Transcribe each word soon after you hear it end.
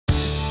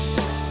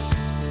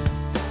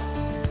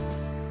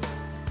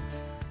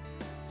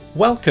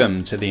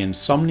Welcome to the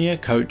Insomnia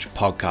Coach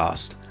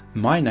podcast.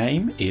 My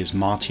name is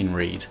Martin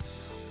Reed.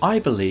 I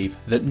believe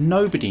that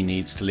nobody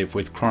needs to live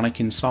with chronic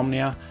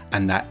insomnia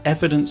and that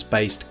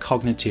evidence-based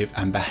cognitive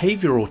and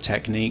behavioral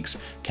techniques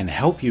can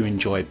help you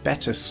enjoy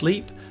better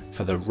sleep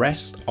for the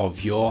rest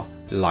of your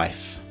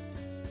life.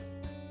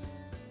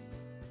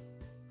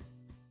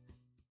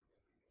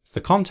 The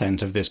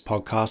content of this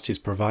podcast is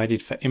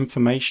provided for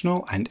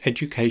informational and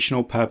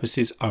educational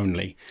purposes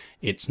only.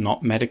 It's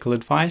not medical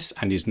advice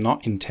and is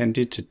not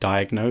intended to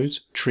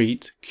diagnose,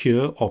 treat,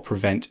 cure, or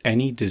prevent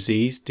any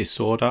disease,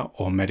 disorder,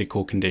 or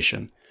medical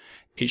condition.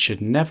 It should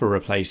never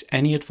replace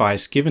any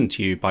advice given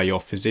to you by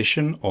your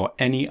physician or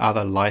any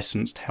other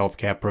licensed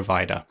healthcare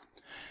provider.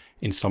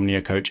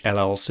 Insomnia Coach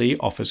LLC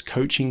offers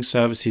coaching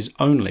services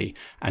only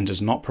and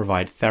does not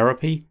provide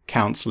therapy,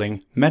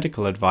 counseling,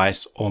 medical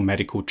advice, or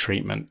medical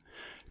treatment.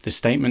 The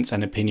statements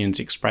and opinions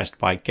expressed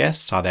by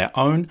guests are their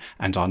own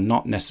and are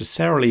not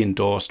necessarily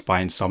endorsed by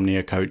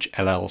Insomnia Coach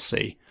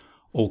LLC.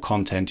 All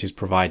content is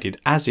provided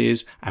as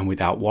is and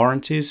without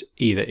warranties,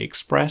 either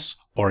express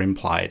or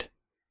implied.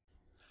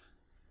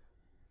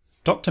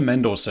 Dr.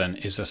 Mendelsohn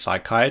is a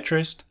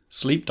psychiatrist,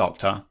 sleep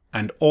doctor,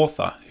 and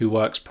author who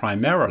works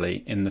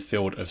primarily in the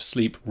field of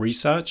sleep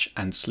research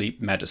and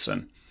sleep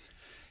medicine.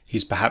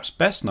 He's perhaps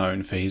best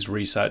known for his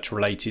research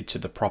related to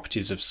the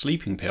properties of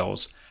sleeping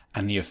pills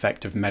and the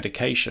effect of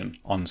medication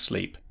on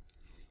sleep.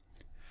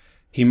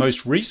 He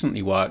most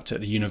recently worked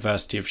at the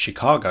University of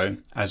Chicago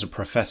as a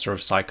professor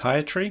of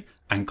psychiatry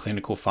and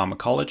clinical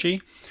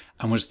pharmacology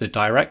and was the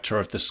director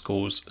of the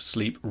school's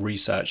sleep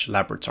research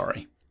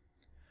laboratory.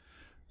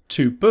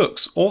 Two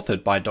books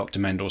authored by Dr.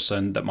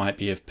 Mendelsohn that might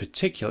be of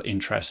particular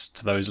interest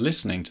to those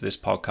listening to this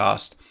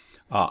podcast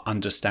are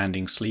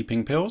Understanding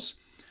Sleeping Pills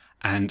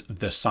and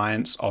The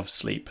Science of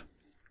Sleep.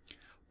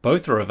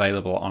 Both are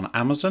available on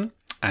Amazon,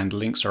 and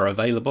links are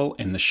available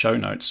in the show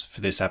notes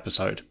for this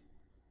episode.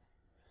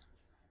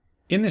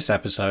 In this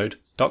episode,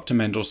 Dr.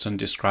 Mendelsohn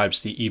describes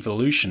the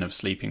evolution of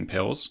sleeping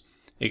pills,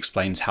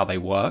 explains how they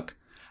work,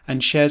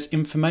 and shares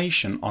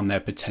information on their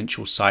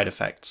potential side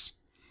effects.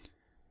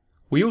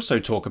 We also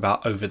talk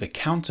about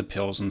over-the-counter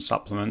pills and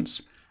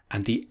supplements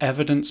and the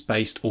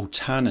evidence-based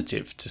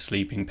alternative to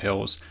sleeping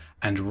pills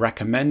and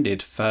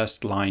recommended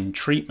first-line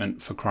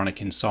treatment for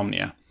chronic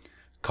insomnia,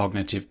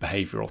 cognitive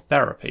behavioral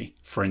therapy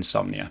for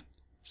insomnia,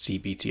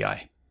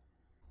 CBTI.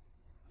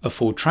 A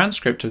full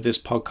transcript of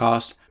this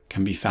podcast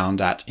can be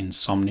found at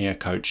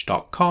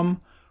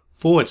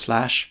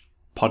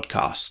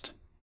insomniacoach.com/podcast.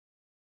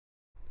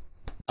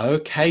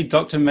 Okay,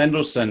 Dr.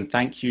 Mendelsohn,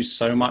 thank you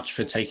so much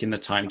for taking the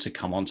time to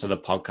come onto the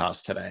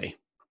podcast today.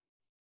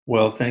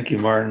 Well, thank you,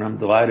 Martin. I'm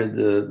delighted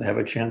to have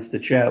a chance to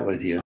chat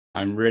with you.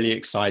 I'm really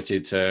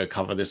excited to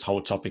cover this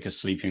whole topic of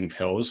sleeping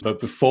pills. But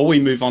before we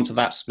move on to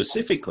that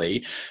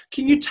specifically,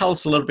 can you tell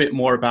us a little bit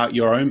more about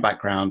your own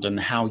background and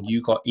how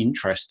you got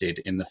interested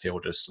in the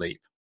field of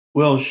sleep?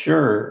 Well,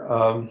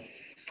 sure.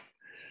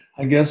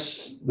 I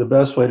guess the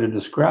best way to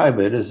describe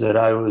it is that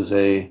I was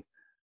a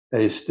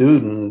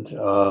student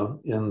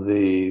in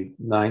the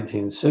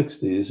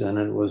 1960s, and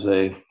it was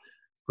a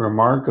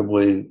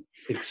remarkably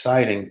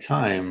exciting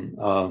time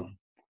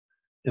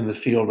in the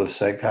field of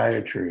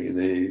psychiatry.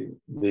 The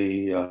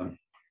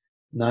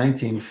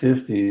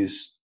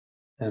 1950s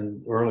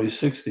and early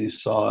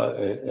 60s saw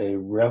a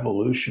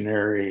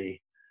revolutionary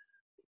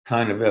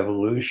kind of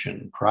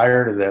evolution.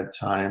 Prior to that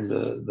time,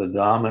 the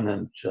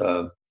dominant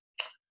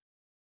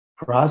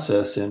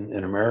process in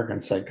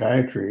American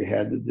psychiatry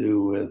had to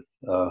do with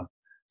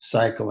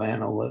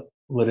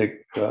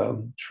psychoanalytic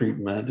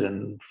treatment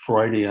and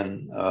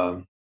Freudian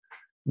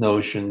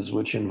notions,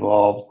 which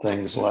involved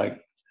things like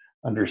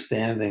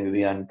understanding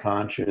the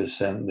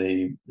unconscious and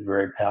the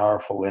very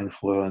powerful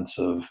influence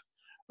of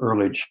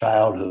early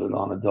childhood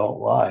on adult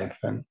life.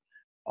 And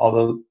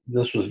although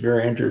this was a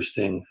very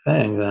interesting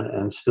thing,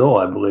 and still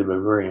I believe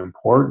a very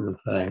important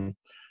thing,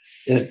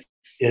 it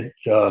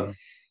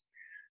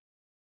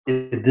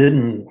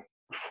didn't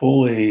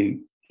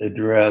fully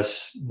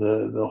address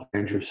the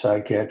range of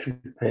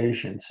psychiatric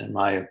patients, in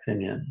my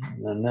opinion.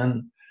 And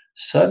then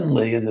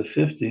suddenly in the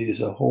 50s,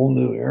 a whole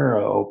new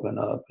era opened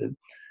up.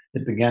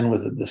 It began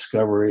with the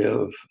discovery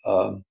of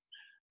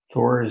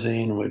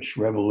Thorazine, which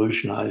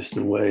revolutionized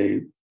the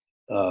way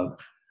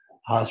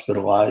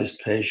hospitalized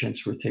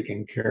patients were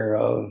taken care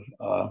of.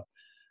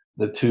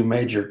 The two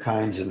major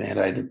kinds of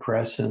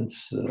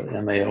antidepressants,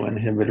 MAO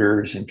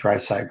inhibitors and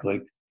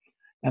tricyclic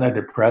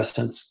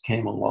antidepressants,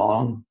 came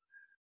along.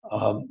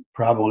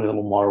 Probably a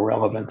little more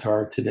relevant to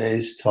our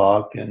today's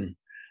talk. In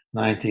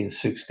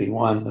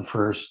 1961, the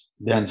first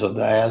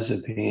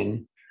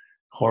benzodiazepine,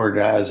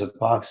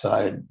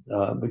 chlordiazepoxide,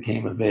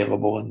 became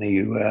available in the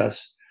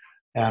US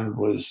and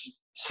was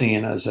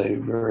seen as a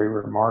very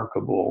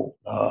remarkable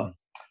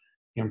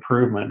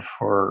improvement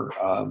for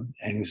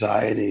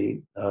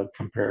anxiety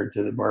compared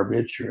to the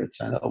barbiturates.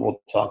 I know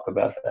we'll talk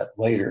about that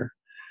later.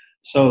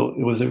 So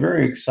it was a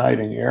very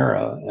exciting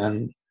era,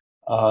 and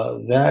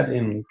that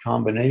in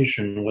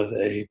combination with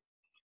a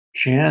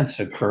chance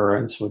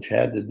occurrence, which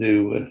had to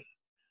do with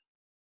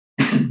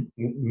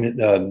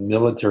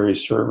military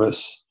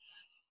service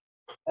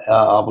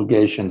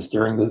obligations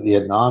during the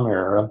Vietnam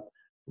era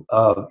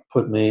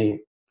put me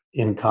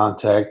in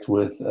contact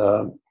with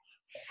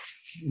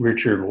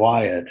Richard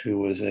Wyatt, who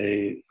was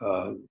a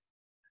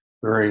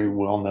very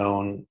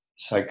well-known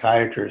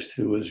psychiatrist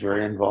who was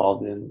very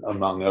involved in,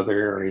 among other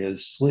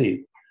areas,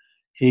 sleep.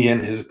 He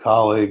and his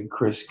colleague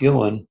Chris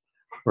Gillen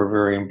were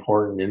very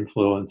important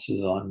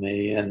influences on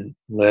me and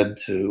led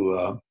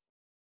to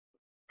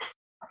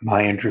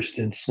my interest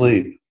in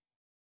sleep.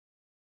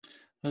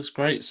 That's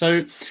great.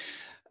 So,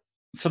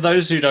 for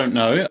those who don't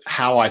know,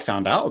 how I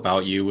found out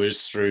about you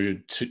was through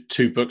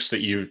two books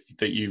that you've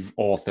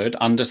authored.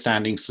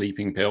 Understanding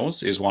Sleeping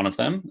Pills is one of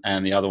them,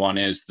 and the other one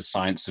is The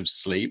Science of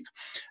Sleep.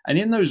 And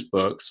in those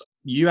books,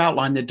 you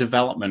outline the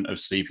development of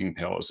sleeping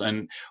pills.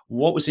 And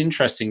what was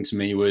interesting to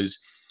me was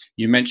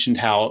you mentioned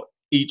how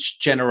each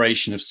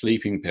generation of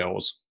sleeping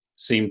pills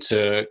seemed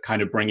to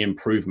kind of bring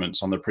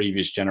improvements on the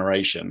previous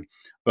generation.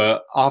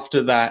 But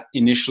after that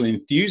initial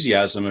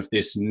enthusiasm of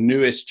this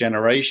newest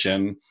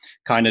generation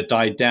kind of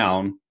died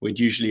down, we'd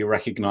usually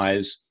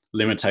recognize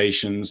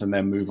limitations and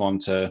then move on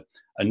to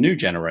a new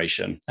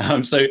generation.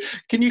 So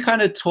can you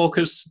kind of talk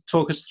us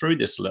through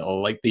this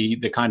little, like the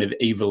kind of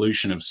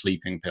evolution of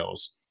sleeping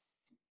pills?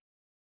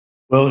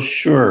 Well,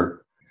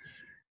 sure.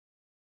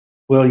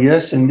 Well,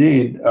 yes,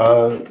 indeed.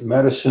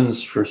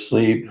 Medicines for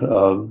sleep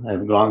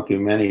have gone through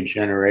many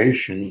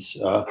generations.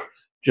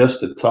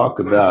 Just to talk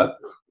about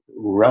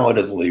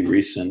relatively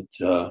recent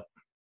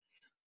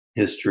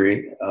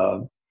history,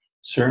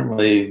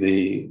 certainly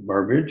the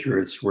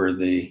barbiturates were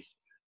the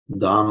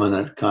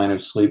dominant kind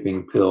of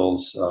sleeping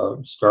pills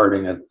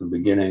starting at the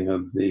beginning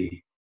of the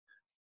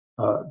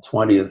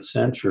 20th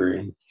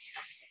century.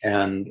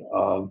 And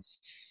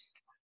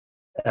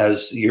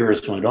as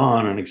years went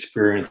on and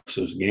experience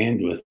was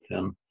gained with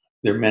them,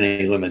 their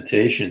many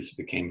limitations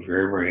became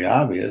very, very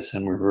obvious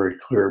and were very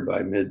clear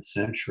by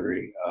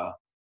mid-century.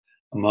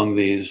 Among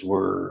these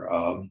were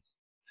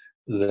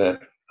that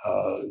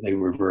they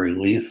were very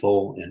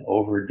lethal in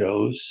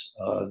overdose.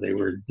 They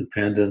were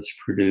dependence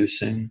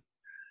producing.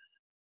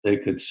 They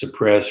could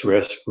suppress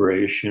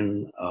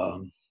respiration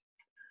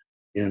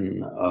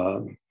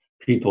in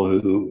people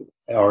who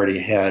already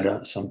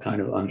had some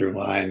kind of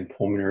underlying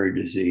pulmonary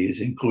disease,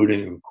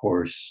 including, of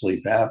course,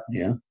 sleep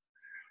apnea.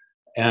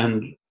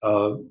 And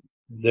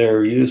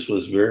their use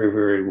was very,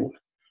 very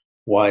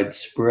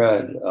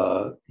widespread.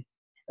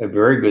 A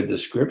very good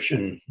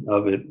description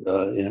of it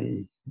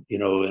in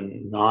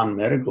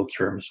non-medical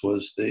terms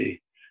was the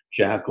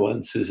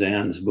Jacqueline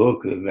Suzanne's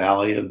book, The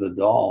Valley of the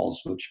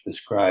Dolls, which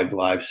described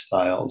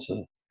lifestyles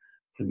of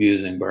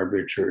abusing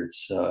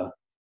barbiturates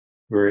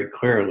very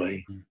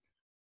clearly.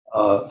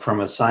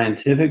 From a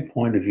scientific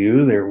point of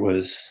view, there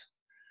was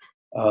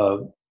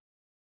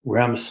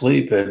REM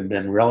sleep had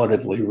been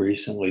relatively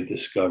recently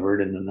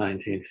discovered in the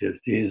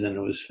 1950s, and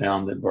it was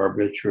found that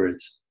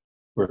barbiturates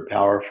were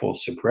powerful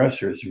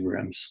suppressors of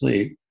REM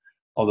sleep,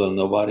 although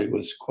nobody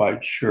was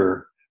quite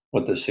sure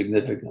what the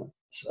significance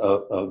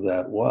of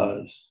that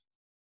was.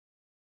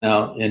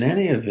 Now, in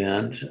any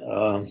event,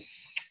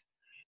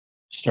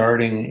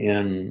 starting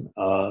in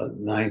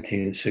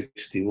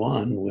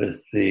 1961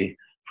 with the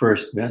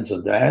first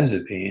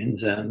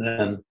benzodiazepines, and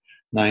then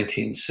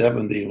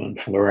 1970 when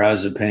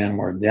flurazepam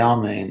or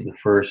Dalmane, the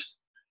first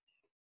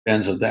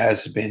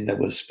benzodiazepine that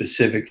was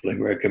specifically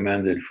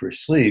recommended for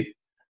sleep,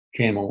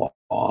 came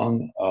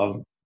along.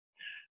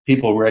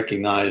 People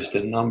recognized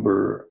a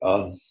number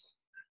of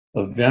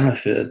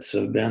benefits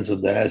of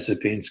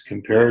benzodiazepines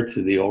compared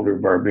to the older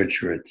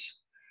barbiturates.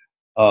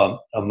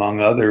 Among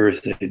others,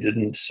 they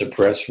didn't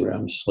suppress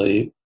REM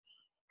sleep.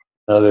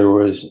 In other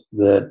words,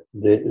 that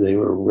they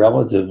were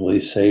relatively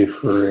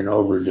safer in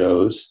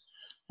overdose.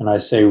 And I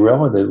say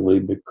relatively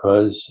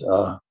because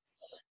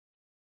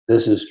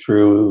this is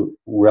true,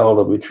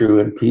 relatively true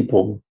in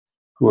people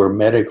who are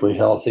medically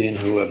healthy and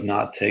who have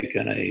not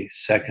taken a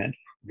second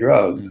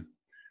drug.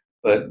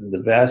 But the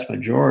vast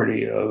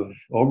majority of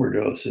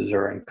overdoses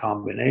are in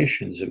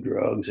combinations of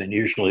drugs and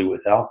usually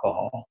with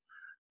alcohol.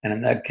 And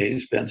in that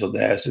case,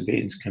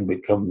 benzodiazepines can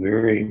become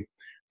very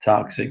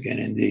toxic and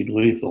indeed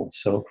lethal.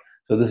 So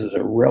this is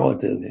a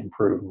relative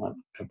improvement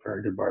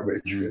compared to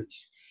barbiturates.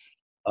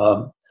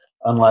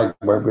 Unlike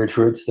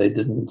barbiturates, they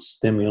didn't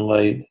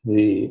stimulate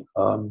the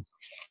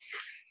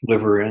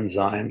liver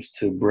enzymes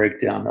to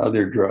break down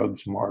other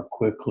drugs more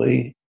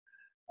quickly.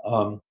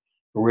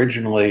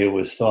 Originally, it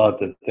was thought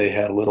that they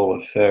had little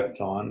effect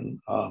on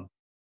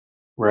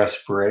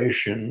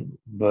respiration,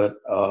 but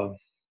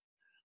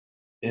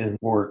in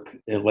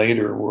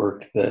later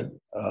work that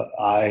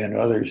I and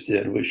others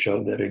did, we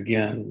showed that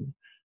again,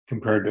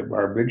 compared to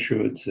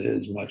barbiturates, it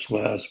is much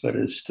less, but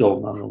it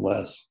still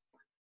nonetheless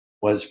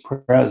was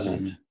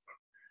present.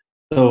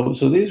 So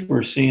these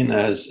were seen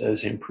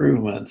as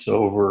improvements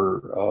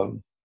over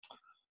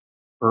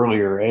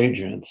earlier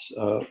agents.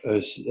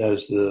 As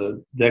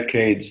the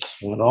decades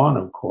went on,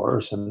 of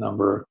course, a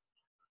number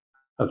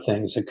of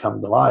things had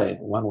come to light.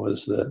 One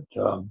was that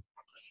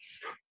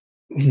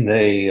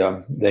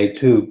they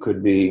too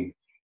could be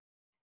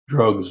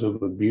drugs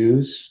of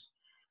abuse.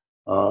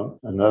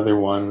 Another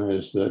one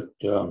is that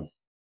the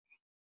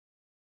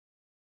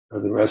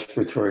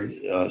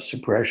respiratory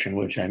suppression,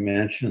 which I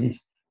mentioned.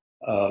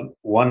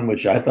 One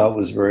which I thought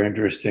was very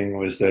interesting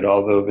was that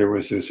although there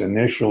was this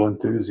initial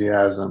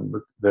enthusiasm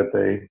that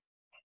they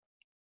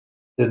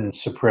didn't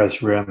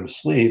suppress REM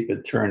sleep,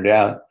 it turned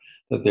out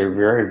that they're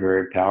very,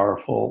 very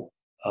powerful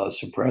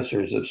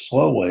suppressors of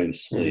slow wave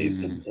sleep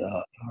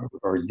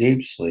or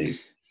deep sleep.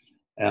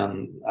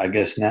 And I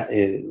guess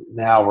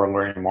now we're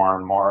learning more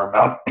and more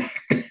about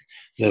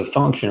the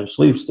function of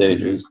sleep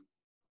stages.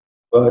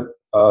 But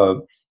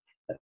at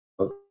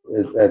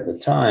the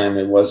time,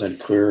 it wasn't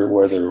clear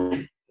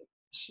whether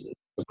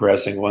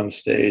suppressing one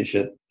stage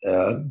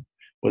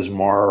was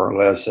more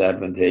or less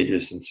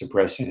advantageous than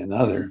suppressing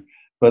another.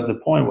 But the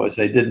point was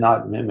they did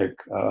not mimic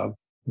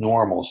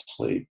normal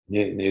sleep.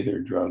 Neither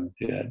drug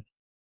did.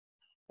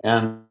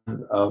 And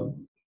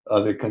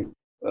other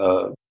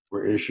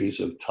were issues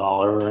of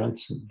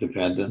tolerance,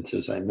 dependence,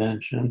 as I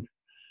mentioned.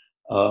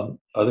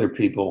 Other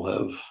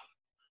people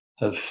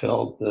have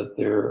felt that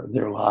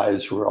their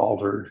lives were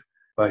altered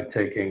by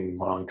taking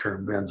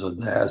long-term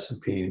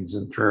benzodiazepines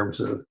in terms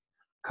of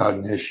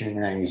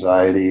cognition,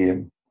 anxiety,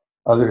 and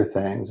other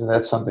things. And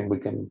that's something we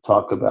can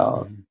talk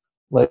about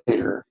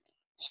later.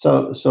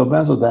 So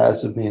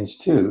benzodiazepines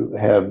too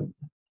have,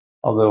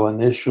 although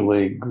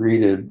initially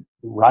greeted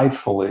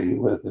rightfully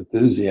with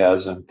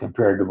enthusiasm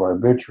compared to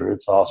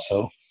barbiturates,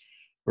 also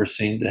were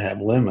seen to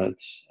have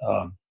limits.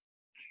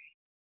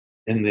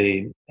 In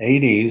the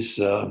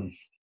 80s,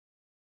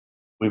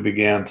 we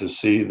began to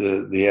see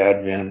the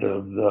advent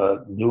of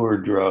the newer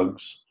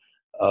drugs,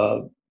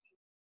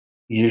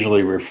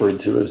 usually referred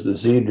to as the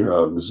Z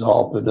drugs,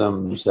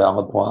 zolpidem,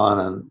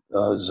 zaleplon, and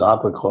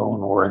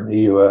zopiclone, or in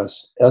the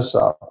U.S.,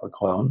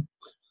 esopiclone.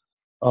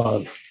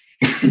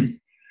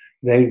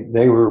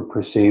 They were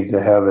perceived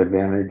to have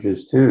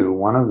advantages too.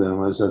 One of them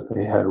was that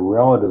they had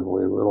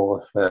relatively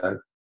little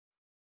effect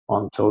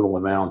on total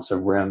amounts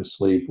of REM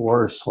sleep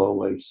or slow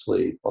wave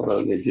sleep,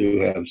 although they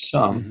do have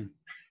some.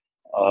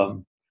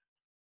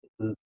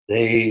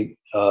 They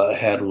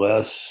had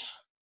less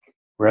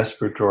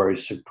respiratory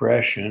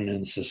suppression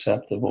in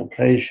susceptible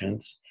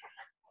patients,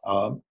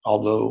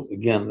 although,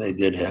 again, they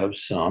did have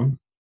some.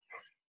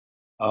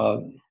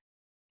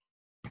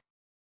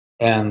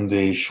 And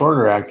the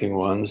shorter acting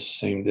ones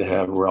seem to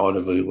have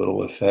relatively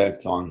little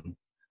effect on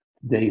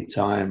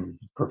daytime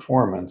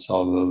performance,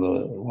 although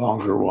the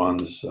longer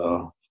ones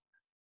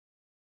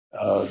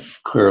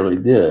clearly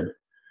did.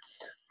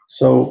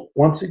 So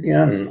once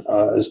again,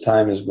 as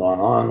time has gone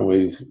on,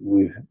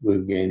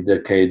 we've gained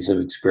decades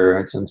of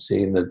experience and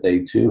seen that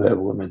they too have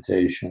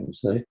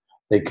limitations.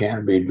 They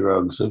can be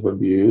drugs of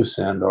abuse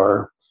and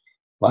are,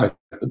 like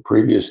the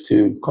previous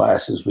two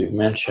classes we've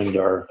mentioned,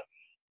 are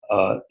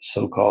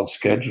so-called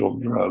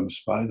scheduled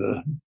drugs by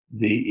the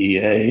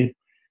DEA.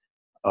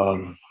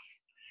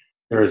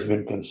 There has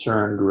been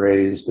concern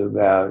raised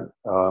about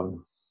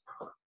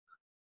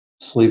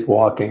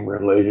sleepwalking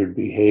related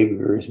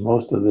behaviors.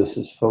 Most of this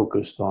is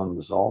focused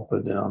on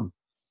zolpidem,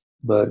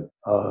 but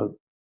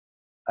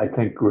I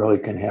think really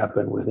can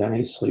happen with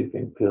any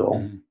sleeping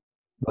pill.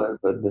 But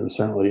there's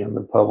certainly in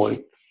the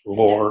public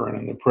lore and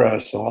in the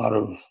press a lot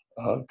of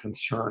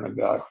concern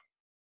about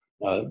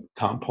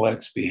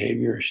complex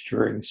behaviors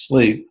during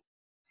sleep.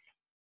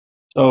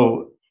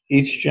 So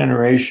each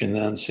generation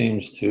then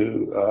seems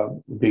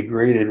to be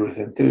greeted with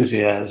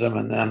enthusiasm,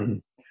 and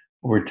then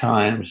over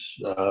times,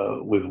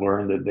 we've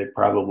learned that they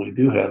probably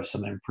do have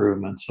some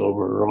improvements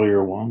over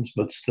earlier ones,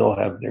 but still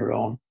have their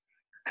own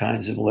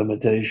kinds of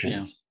limitations.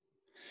 Yeah.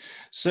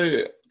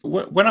 So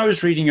when I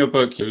was reading your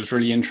book, it was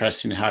really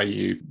interesting how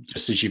you,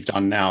 just as you've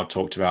done now,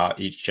 talked about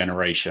each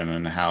generation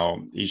and how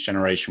each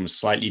generation was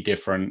slightly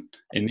different,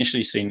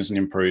 initially seen as an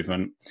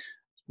improvement,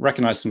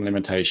 recognized some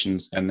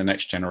limitations, and the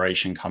next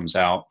generation comes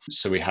out.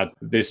 So we had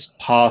this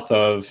path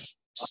of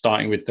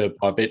starting with the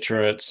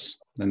barbiturates,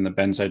 then the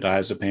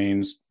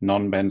benzodiazepines,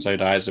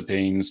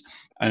 non-benzodiazepines,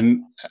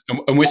 and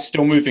we're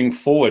still moving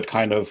forward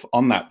kind of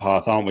on that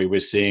path, aren't we? We're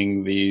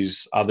seeing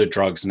these other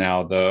drugs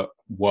now that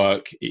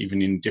work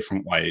even in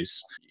different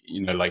ways,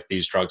 like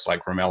these drugs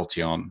like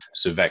Ramelteon,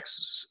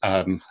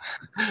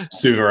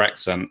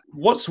 Suvorexant.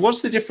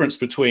 What's the difference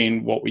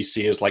between what we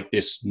see as like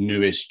this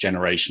newest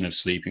generation of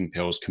sleeping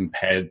pills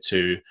compared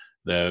to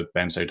the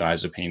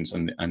benzodiazepines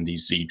and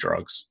these Z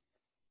drugs?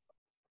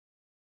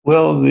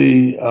 Well,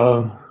 the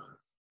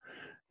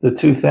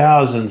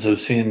 2000s have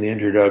seen the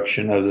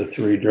introduction of the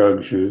three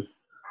drugs you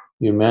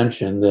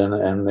mentioned,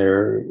 and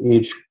they're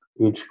each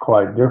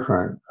quite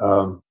different.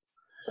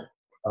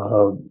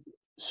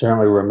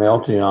 Certainly,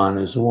 Ramelteon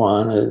is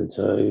one. It's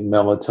a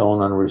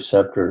melatonin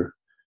receptor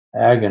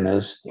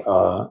agonist.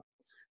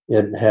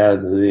 It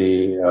had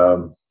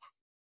the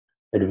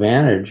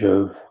advantage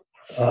of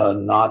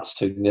not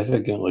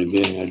significantly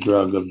being a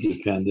drug of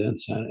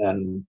dependence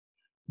and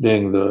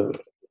being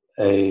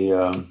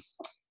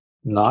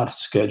not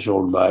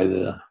scheduled by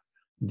the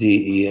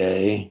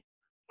DEA,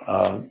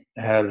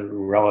 had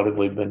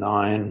relatively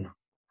benign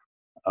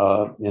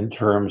in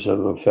terms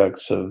of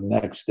effects of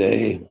next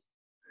day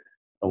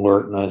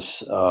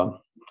alertness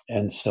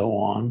and so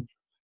on.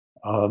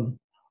 Um,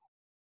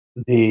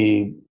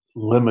 the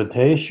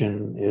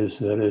limitation is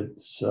that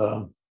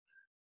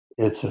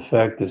its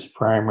effect is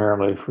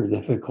primarily for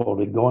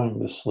difficulty going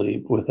to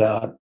sleep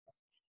without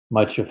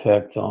much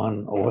effect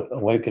on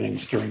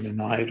awakenings during the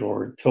night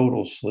or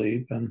total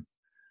sleep. And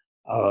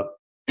uh,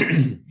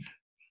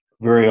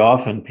 very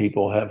often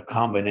people have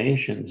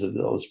combinations of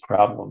those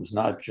problems,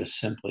 not just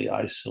simply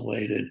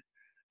isolated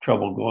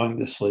trouble going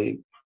to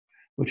sleep,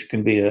 which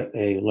can be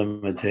a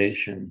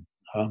limitation.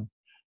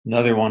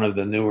 Another one of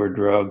the newer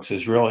drugs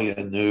is really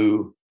a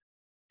new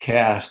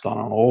cast on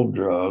an old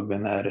drug,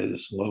 and that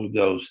is low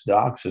dose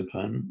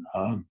doxepin.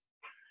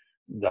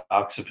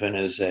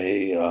 Doxepin is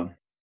a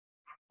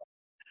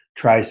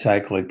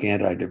tricyclic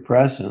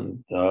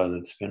antidepressant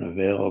that's been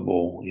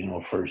available,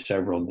 for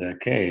several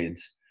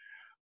decades.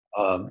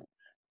 Um,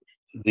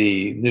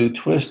 the new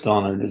twist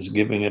on it is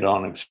giving it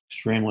on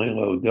extremely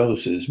low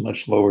doses,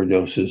 much lower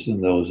doses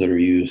than those that are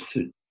used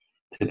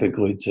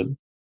typically to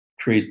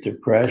treat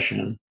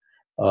depression.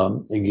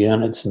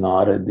 Again, it's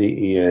not a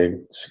DEA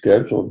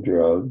scheduled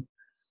drug.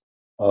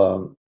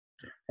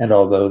 And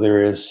although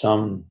there is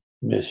some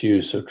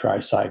misuse of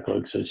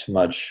tricyclics, it's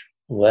much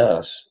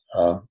less.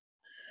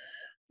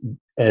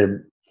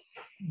 And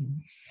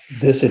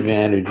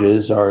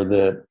disadvantages are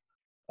that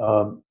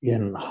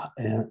in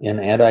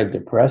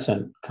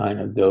antidepressant kind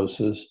of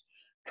doses,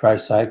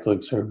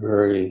 tricyclics are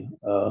very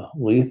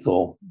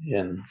lethal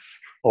in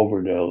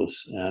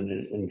overdose. And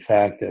in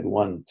fact, at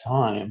one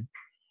time,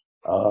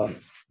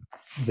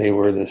 they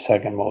were the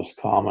second most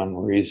common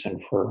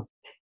reason for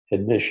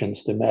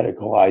admissions to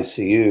medical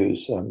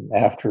ICUs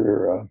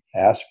after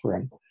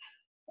aspirin.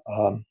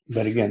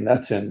 But again,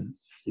 that's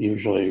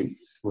usually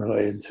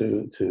related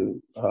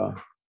to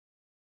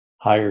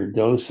higher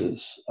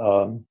doses.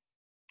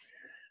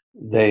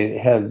 They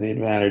had the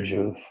advantage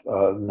of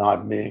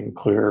not being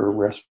clear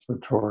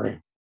respiratory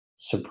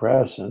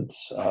suppressants,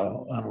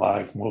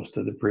 unlike most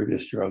of the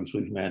previous drugs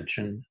we've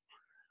mentioned.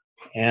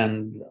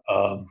 And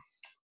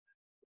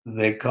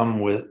it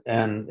comes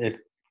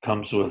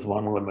with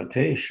one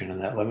limitation,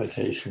 and that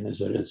limitation is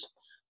that it's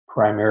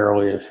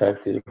primarily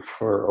effective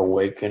for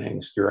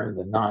awakenings during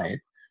the night,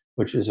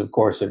 which is, of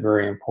course, a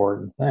very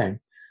important thing.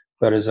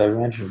 But as I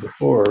mentioned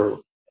before,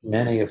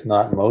 many, if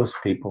not most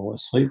people with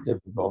sleep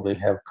difficulty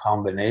have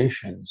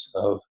combinations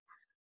of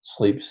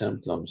sleep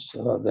symptoms.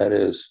 That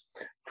is,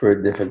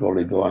 for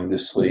difficulty going to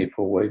sleep,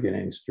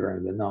 awakenings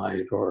during the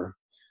night, or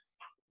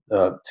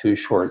too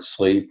short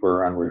sleep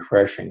or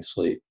unrefreshing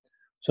sleep.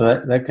 So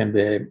that can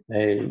be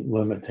a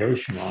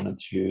limitation on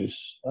its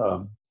use.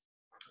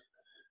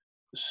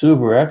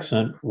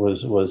 Suvorexant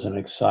was an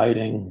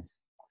exciting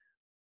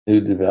new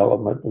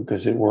development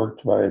because it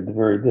worked by a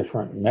very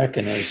different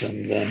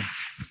mechanism than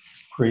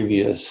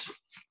previous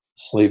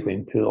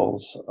sleeping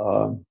pills,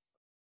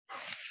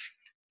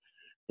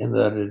 in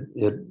that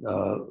it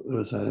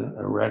was an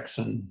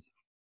orexin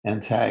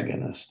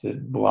antagonist.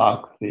 It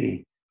blocked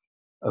the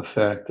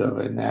effect of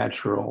a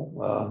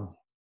natural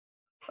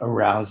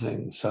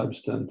arousing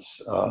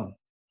substance,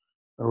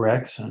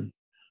 orexin.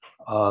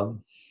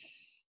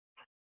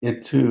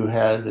 It too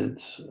had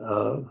its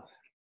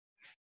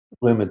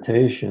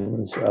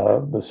limitations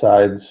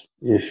besides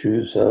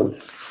issues of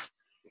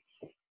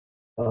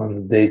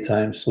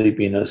daytime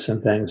sleepiness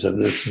and things of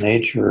this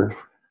nature.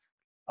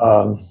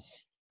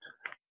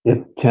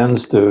 It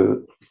tends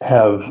to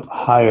have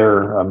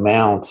higher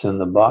amounts in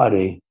the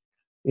body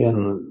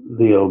in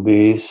the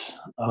obese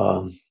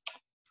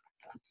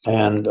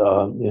and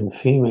in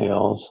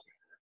females.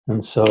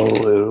 And so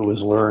it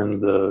was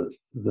learned that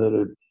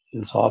it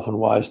is often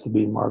wise to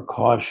be more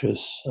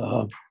cautious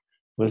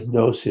with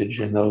dosage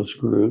in those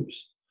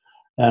groups.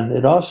 And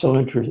it also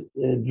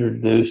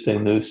introduced a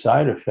new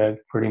side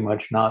effect pretty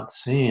much not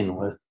seen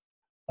with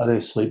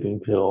other sleeping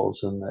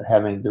pills, and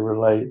having to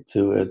relate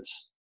to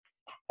its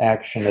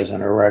action as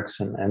an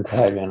orexin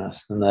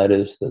antagonist. And that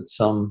is that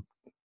some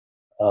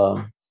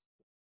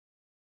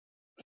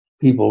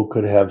people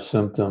could have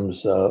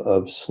symptoms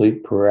of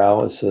sleep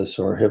paralysis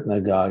or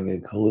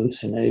hypnagogic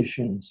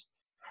hallucinations.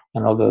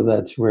 And although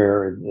that's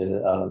rare,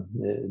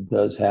 it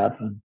does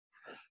happen.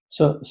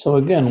 So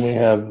again, we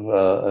have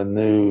a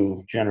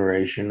new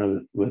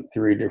generation with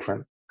three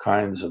different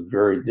kinds of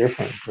very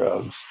different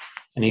drugs,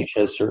 and each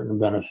has certain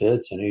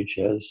benefits and each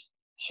has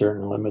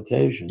certain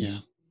limitations. Yeah.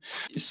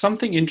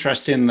 Something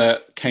interesting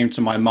that came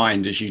to my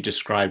mind as you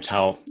described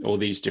how all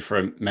these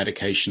different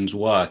medications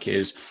work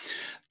is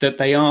that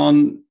they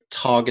aren't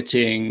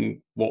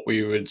targeting what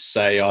we would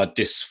say are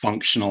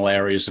dysfunctional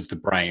areas of the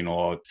brain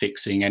or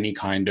fixing any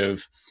kind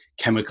of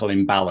chemical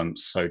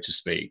imbalance, so to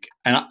speak.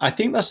 And I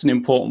think that's an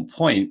important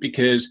point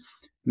because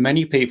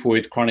many people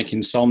with chronic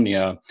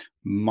insomnia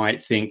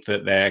might think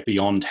that they're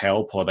beyond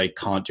help or they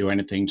can't do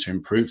anything to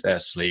improve their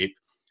sleep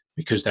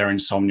because their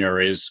insomnia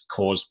is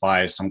caused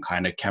by some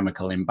kind of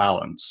chemical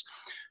imbalance.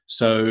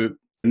 So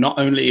not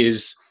only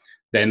is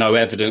there no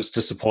evidence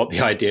to support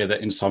the idea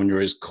that insomnia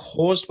is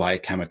caused by a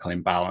chemical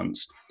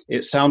imbalance,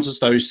 it sounds as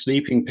though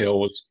sleeping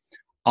pills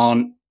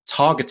aren't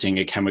targeting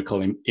a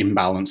chemical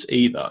imbalance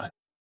either.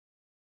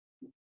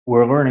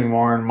 We're learning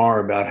more and more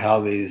about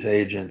how these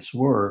agents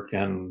work,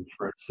 and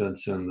for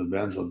instance, in the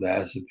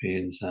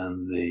benzodiazepines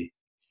and the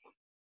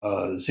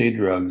Z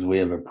drugs, we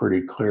have a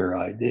pretty clear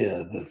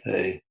idea that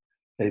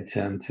they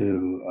tend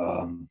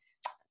to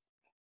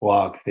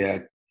block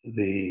they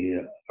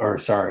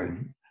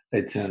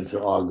tend to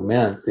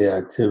augment the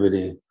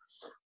activity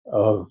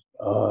of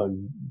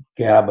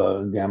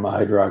gamma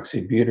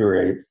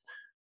hydroxybutyrate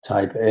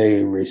type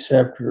A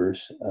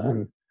receptors,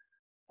 and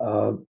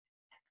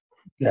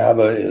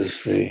GABA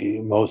is the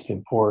most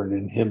important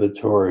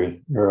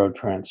inhibitory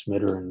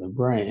neurotransmitter in the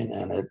brain,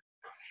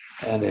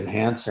 and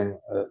enhancing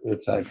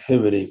its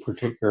activity,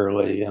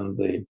 particularly in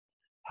the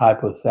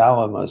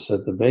hypothalamus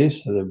at the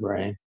base of the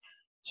brain,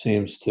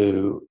 seems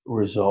to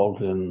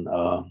result in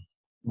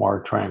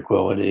more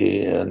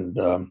tranquility and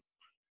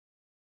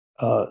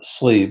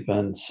sleep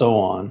and so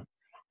on.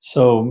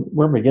 So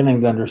we're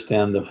beginning to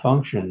understand the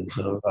functions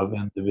of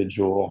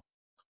individual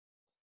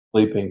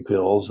sleeping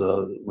pills.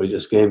 We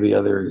just gave the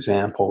other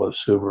example of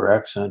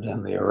suvorexant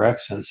and the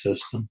orexin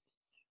system.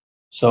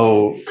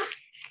 So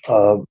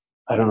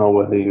I don't know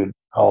whether you'd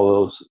call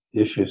those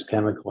issues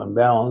chemical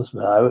imbalance,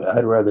 but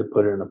I'd rather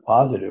put it in a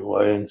positive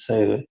way and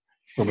say that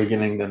we're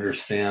beginning to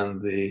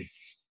understand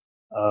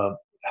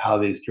how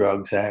these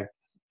drugs act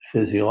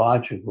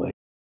physiologically.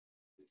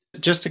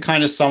 Just to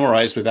kind of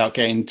summarize without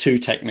getting too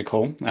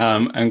technical,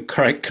 and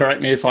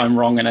correct me if I'm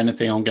wrong in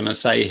anything I'm going to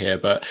say here,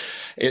 but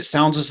it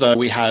sounds as though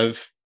we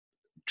have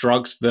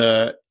drugs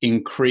that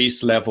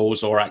increase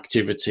levels or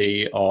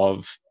activity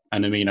of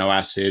an amino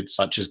acid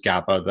such as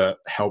GABA that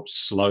helps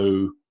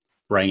slow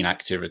brain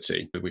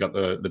activity. We got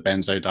the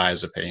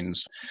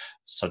benzodiazepines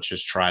such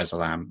as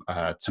triazolam,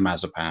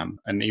 temazepam,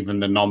 and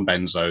even the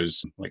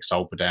non-benzos like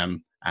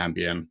zolpidem,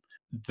 Ambien.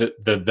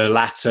 The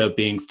latter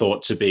being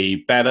thought to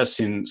be better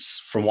since,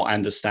 from what I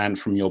understand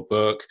from your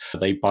book,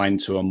 they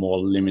bind to a more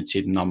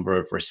limited number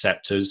of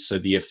receptors, so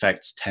the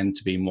effects tend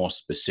to be more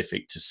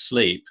specific to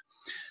sleep.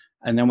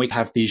 And then we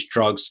have these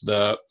drugs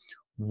that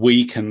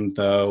weaken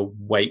the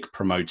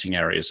wake-promoting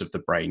areas of the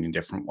brain in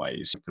different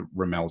ways, the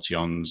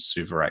Rameltion,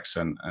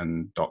 suvorexant,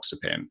 and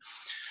doxepin.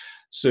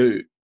 So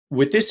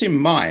with this in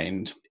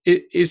mind,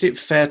 is it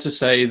fair to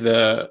say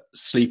that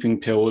sleeping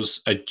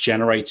pills are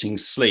generating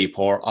sleep,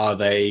 or are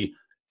they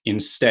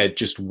instead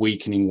just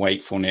weakening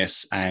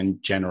wakefulness and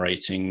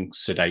generating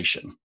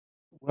sedation?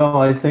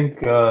 Well, I think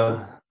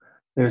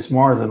there's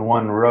more than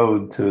one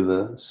road to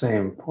the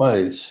same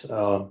place.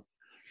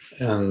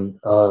 And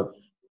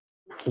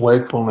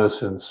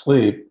wakefulness and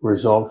sleep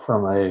result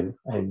from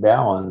a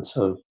balance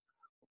of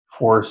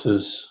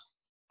forces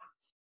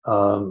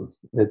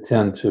that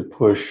tend to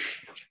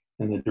push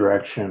in the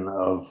direction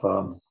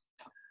of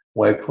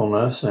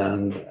wakefulness,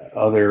 and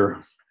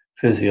other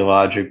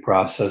physiologic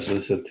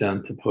processes that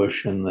tend to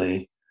push in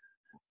the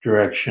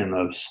direction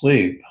of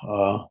sleep.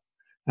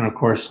 And of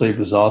course, sleep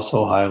is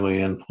also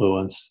highly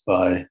influenced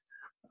by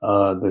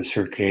the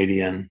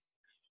circadian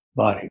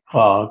body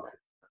clock,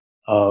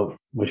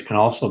 which can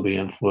also be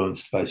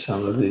influenced by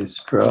some of these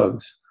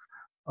drugs.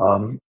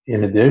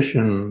 In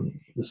addition,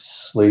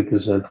 sleep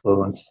is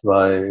influenced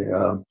by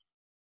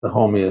the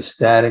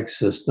homeostatic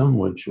system,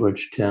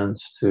 which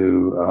tends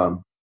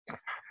to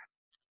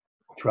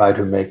try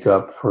to make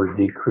up for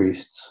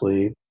decreased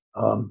sleep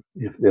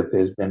if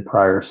there's been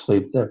prior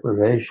sleep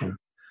deprivation.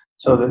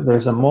 So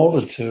there's a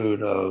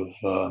multitude of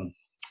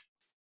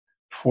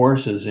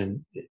forces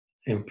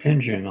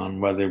impinging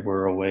on whether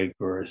we're awake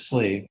or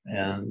asleep,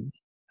 and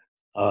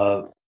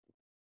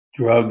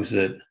drugs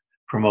that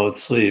promote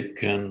sleep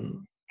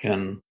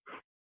can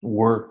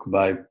work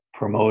by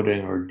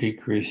promoting or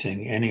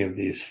decreasing any of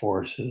these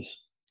forces.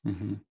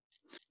 Mm-hmm.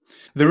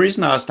 The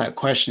reason I ask that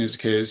question is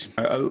because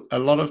a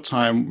lot of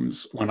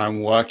times when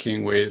I'm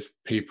working with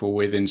people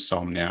with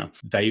insomnia,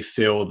 they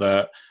feel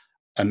that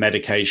a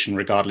medication,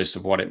 regardless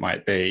of what it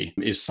might be,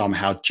 is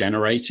somehow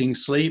generating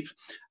sleep.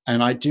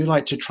 And I do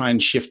like to try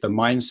and shift the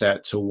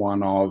mindset to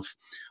one of,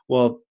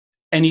 well,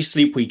 any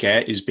sleep we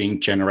get is being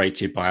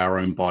generated by our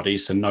own body.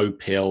 So no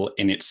pill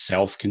in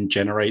itself can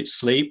generate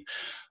sleep.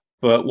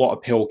 But what a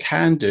pill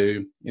can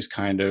do is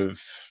kind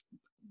of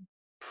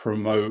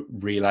promote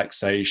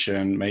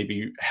relaxation,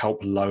 maybe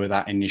help lower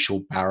that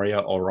initial barrier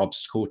or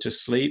obstacle to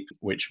sleep,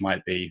 which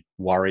might be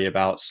worry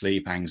about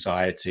sleep,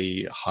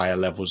 anxiety, higher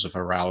levels of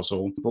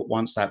arousal. But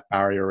once that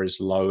barrier is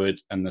lowered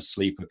and the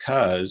sleep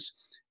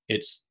occurs,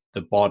 it's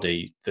the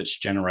body that's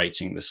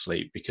generating the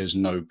sleep, because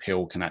no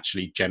pill can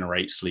actually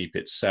generate sleep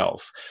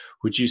itself.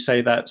 Would you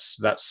say that's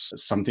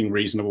something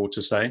reasonable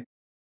to say?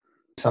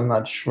 I'm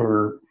not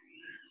sure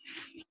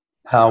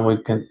how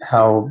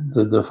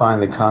to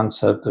define the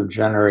concept of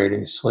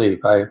generating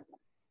sleep. I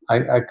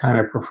kind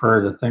of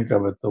prefer to think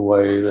of it the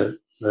way that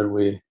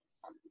we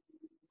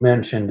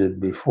mentioned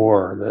it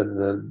before,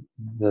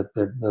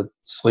 that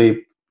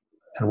sleep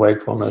and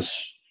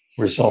wakefulness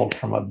result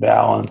from a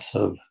balance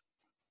of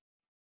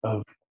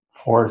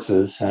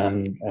forces,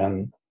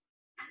 and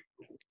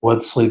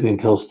what sleeping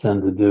pills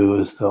tend to do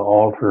is to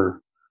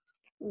alter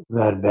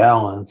that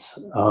balance.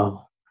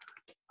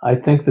 I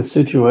think the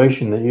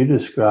situation that you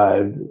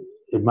described,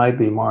 it might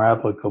be more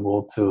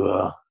applicable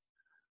to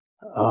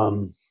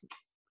um,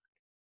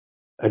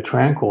 a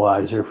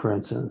tranquilizer, for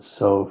instance.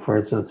 So, for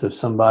instance, if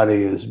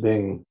somebody is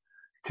being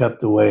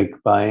kept awake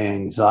by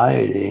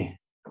anxiety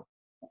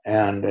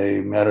and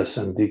a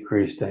medicine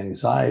decreased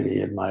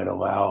anxiety, it might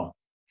allow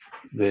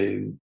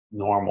the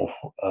normal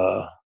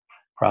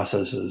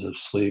processes of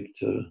sleep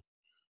to,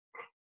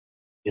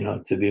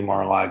 to be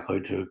more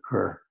likely to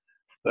occur.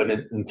 But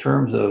in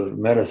terms of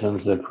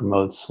medicines that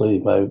promote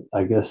sleep,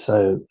 I guess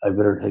I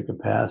better take a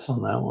pass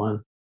on that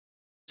one.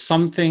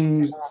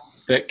 Something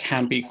that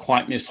can be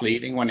quite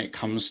misleading when it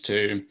comes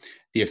to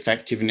the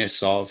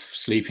effectiveness of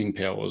sleeping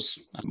pills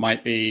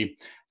might be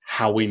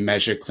how we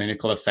measure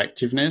clinical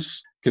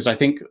effectiveness. Because I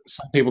think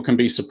some people can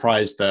be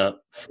surprised that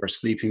for a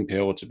sleeping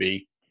pill to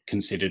be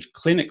considered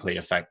clinically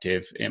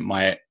effective, it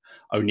might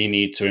only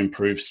need to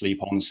improve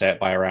sleep onset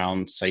by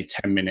around, say,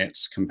 10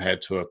 minutes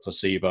compared to a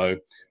placebo,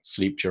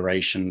 sleep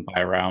duration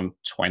by around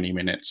 20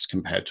 minutes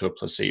compared to a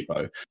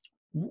placebo.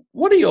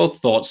 What are your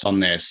thoughts on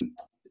this?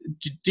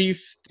 Do you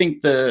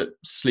think that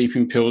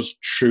sleeping pills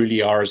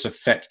truly are as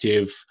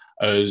effective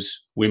as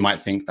we might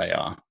think they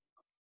are?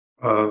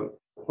 Uh,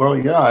 well,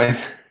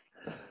 yeah,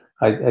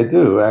 I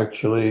do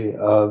actually.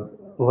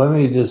 Let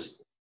me just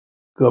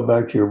go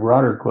back to your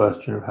broader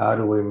question of how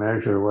do we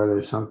measure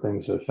whether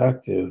something's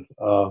effective.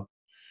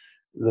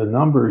 The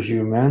numbers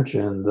you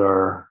mentioned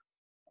are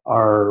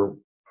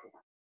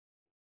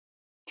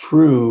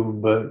true,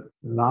 but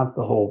not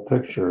the whole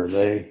picture.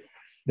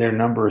 They're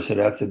numbers that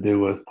have to do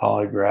with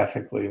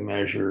polygraphically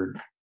measured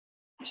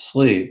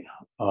sleep.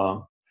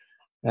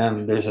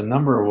 And there's a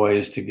number of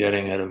ways to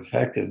getting at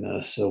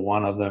effectiveness. So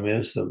one of them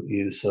is the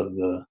use of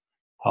the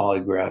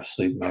polygraph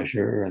sleep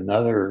measure.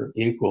 Another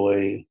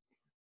equally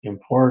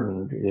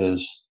important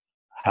is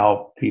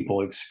how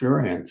people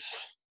experience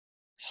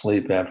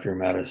sleep after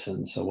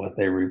medicine. So what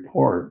they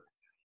report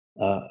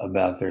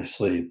about their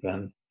sleep.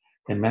 And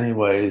in many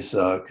ways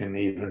can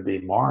even be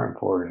more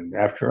important.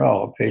 After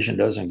all, a patient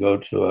doesn't go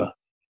to a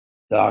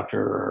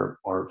doctor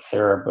or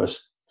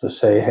therapist to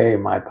say, hey,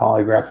 my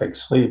polygraphic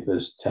sleep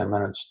is 10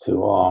 minutes too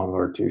long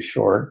or too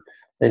short.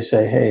 They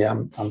say, hey,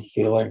 I'm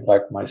feeling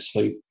like my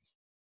sleep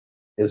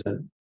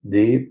isn't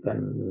deep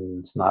and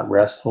it's not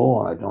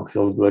restful and I don't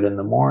feel good in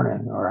the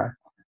morning. All right.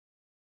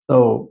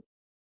 So,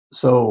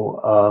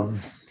 so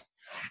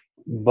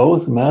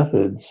both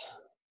methods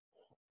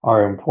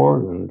are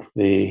important.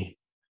 The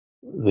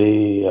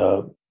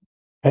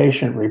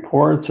patient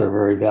reports are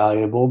very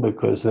valuable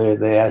because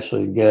they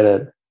actually get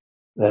it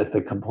that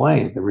the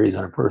complaint, the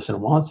reason a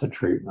person wants a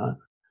treatment,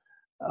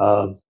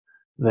 uh,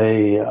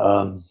 they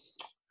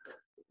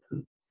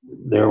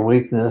their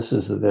weakness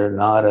is that they're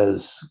not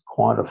as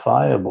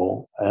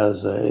quantifiable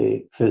as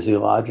a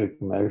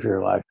physiologic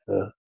measure like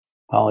the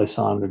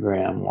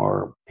polysomnogram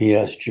or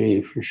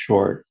PSG for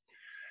short.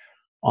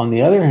 On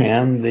the other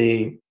hand,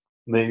 the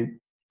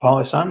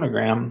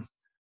polysomnogram,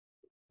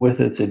 with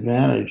its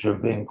advantage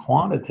of being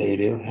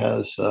quantitative,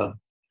 has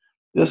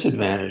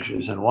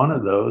disadvantages, and one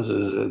of those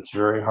is it's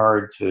very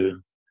hard to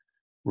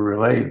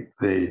relate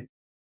the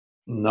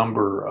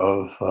number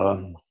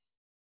of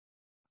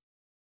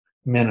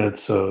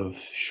minutes of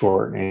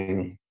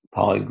shortening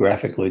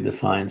polygraphically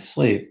defined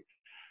sleep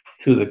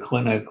to the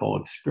clinical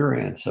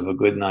experience of a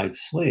good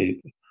night's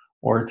sleep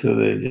or to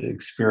the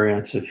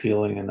experience of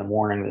feeling in the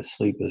morning that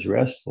sleep is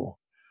restful.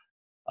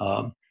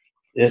 Um,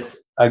 it,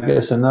 I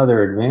guess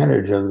another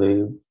advantage of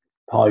the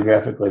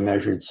polygraphically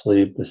measured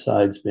sleep,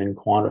 besides being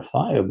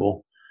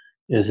quantifiable,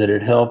 is that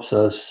it helps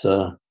us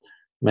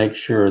make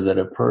sure that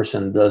a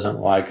person doesn't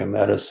like a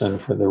medicine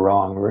for the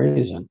wrong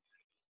reason.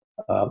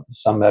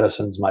 Some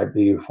medicines might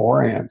be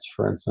euphoriants,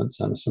 for instance,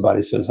 and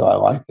somebody says, "Oh, I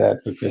like that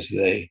because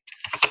they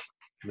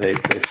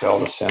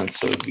felt a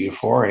sense of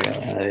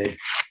euphoria."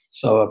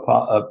 So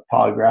a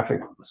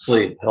polygraphic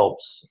sleep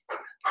helps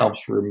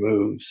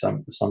remove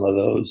some of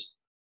those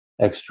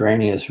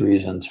extraneous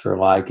reasons for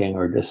liking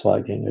or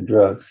disliking a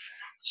drug.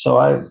 So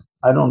I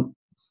don't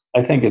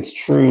I think it's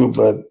true,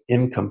 but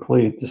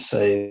incomplete to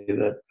say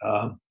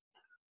that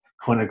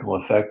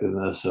clinical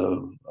effectiveness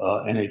of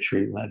any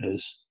treatment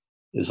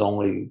is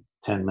only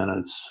 10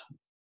 minutes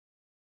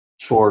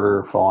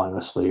shorter falling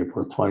asleep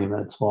or 20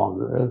 minutes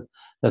longer.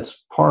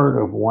 That's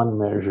part of one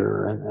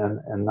measure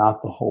and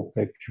not the whole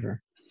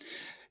picture.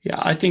 Yeah,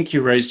 I think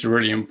you raised a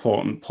really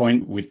important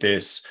point with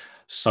this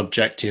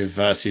subjective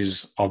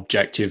versus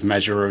objective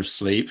measure of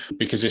sleep,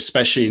 because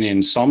especially in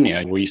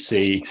insomnia, we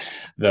see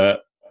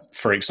that,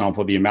 for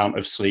example, the amount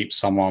of sleep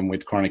someone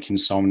with chronic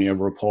insomnia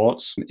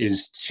reports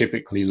is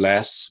typically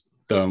less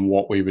than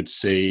what we would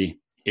see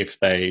if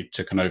they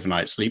took an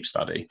overnight sleep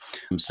study.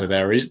 So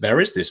there is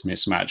this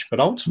mismatch, but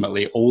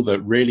ultimately all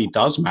that really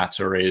does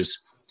matter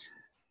is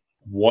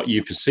what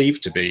you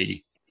perceive to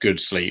be good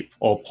sleep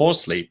or poor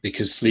sleep,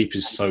 because sleep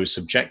is so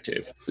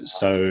subjective.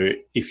 So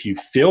if you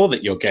feel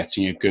that you're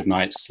getting a good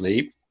night's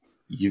sleep,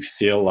 you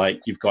feel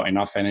like you've got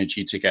enough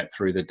energy to get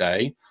through the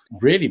day,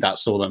 really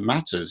that's all that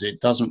matters. It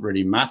doesn't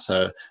really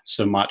matter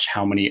so much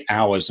how many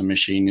hours a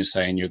machine is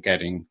saying you're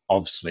getting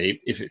of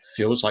sleep. If it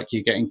feels like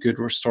you're getting good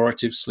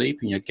restorative sleep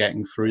and you're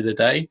getting through the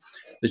day,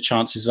 the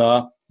chances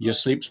are your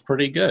sleep's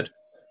pretty good.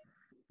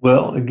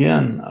 Well,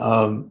 again,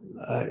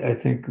 I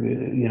think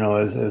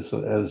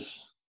as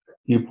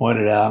you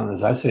pointed out, and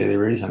as I say, the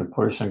reason a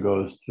person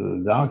goes to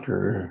the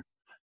doctor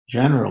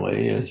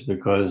generally is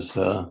because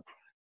the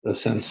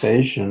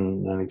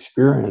sensation and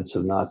experience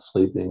of not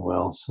sleeping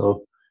well.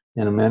 So,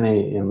 in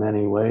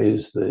many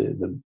ways,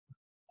 the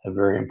a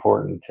very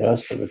important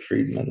test of a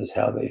treatment is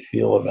how they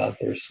feel about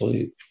their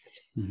sleep.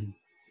 Mhm.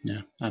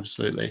 Yeah,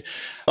 absolutely.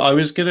 I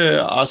was going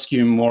to ask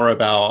you more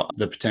about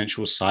the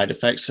potential side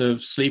effects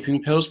of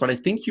sleeping pills, but I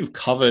think you've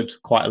covered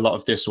quite a lot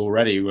of this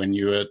already when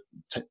you were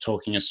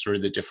talking us through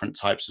the different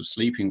types of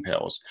sleeping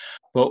pills.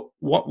 But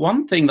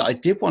one thing that I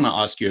did want to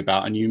ask you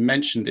about, and you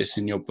mentioned this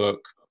in your book,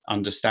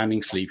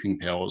 Understanding Sleeping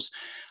Pills,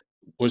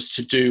 was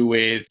to do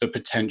with the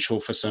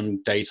potential for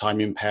some daytime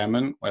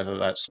impairment, whether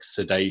that's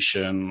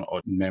sedation or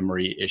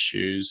memory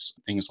issues,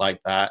 things like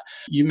that.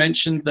 You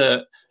mentioned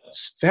that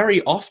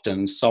very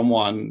often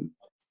someone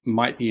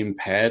might be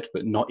impaired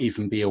but not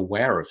even be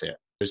aware of it.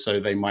 So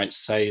they might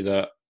say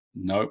that,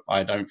 no,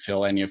 I don't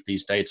feel any of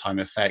these daytime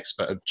effects,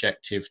 but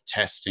objective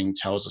testing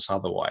tells us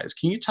otherwise.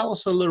 Can you tell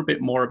us a little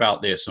bit more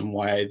about this and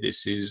why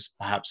this is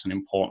perhaps an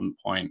important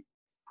point?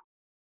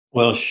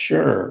 Well,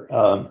 sure.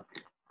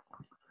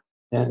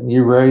 And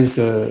you raised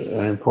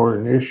an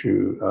important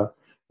issue.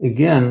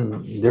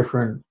 Again,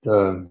 different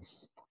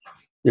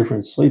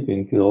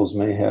sleeping pills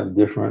may have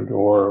different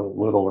or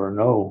little or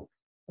no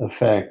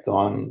effect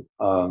on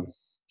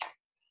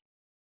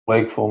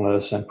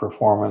wakefulness and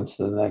performance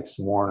the next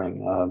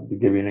morning. To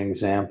give you an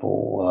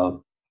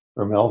example,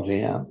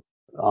 Ramelgian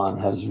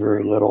has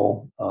very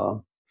little,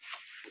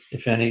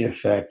 if any,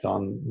 effect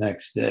on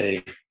next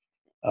day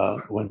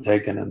when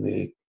taken in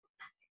the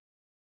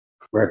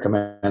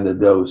recommended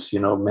dose.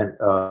 In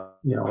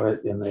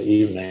the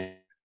evening.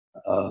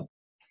 Uh,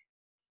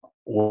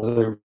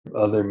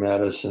 other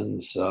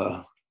medicines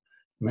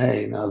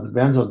may. Now, the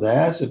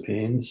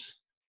benzodiazepines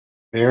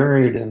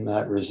varied in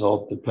that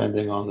result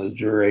depending on the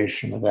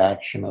duration of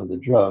action of the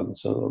drug.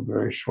 So,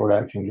 very short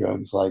acting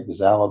drugs like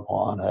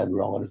Xalapon had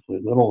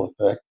relatively little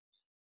effect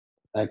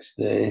the next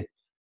day,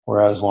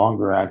 whereas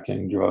longer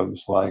acting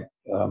drugs like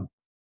uh,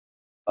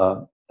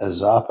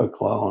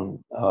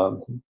 azapiclone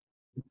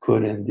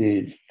could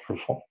indeed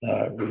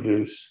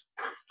reduce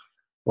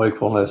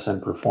wakefulness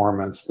and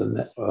performance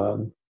the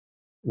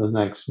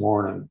next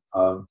morning.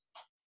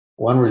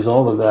 One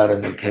result of that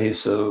in the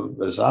case of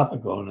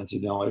Azapiclone,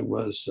 incidentally,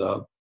 was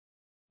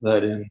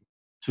that in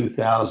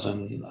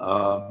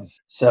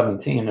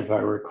 2017, if I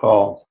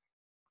recall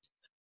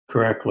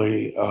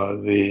correctly,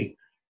 the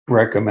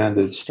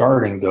recommended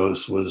starting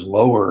dose was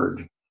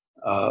lowered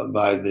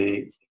by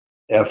the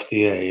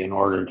FDA in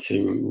order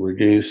to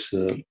reduce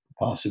the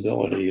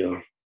possibility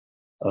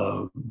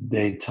of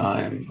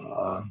daytime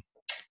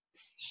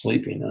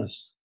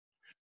sleepiness.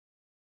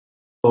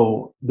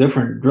 So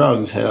different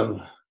drugs have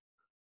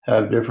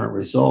different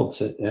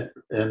results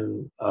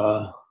in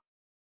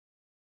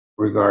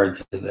regard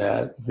to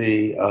that.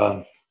 The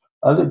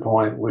other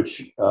point,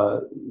 which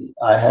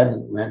I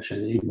hadn't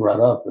mentioned, you brought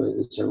up,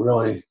 is a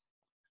really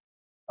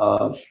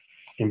uh,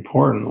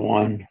 important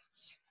one,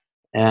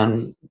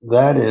 and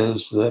that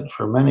is that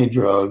for many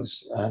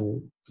drugs,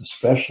 and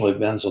especially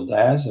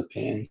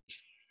benzodiazepines,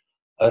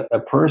 a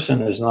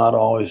person is not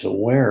always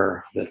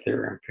aware that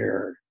they're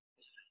impaired.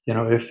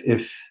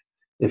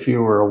 If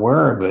you were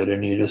aware of it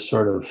and you just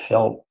sort of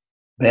felt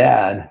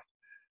bad,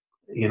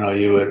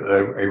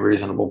 a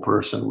reasonable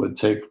person would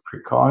take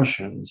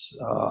precautions,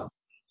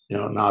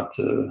 not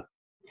to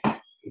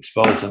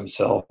expose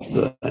themselves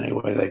to any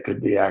way they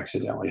could be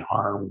accidentally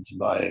harmed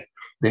by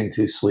being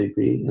too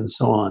sleepy and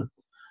so on.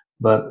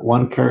 But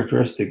one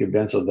characteristic of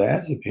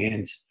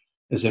benzodiazepines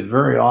is that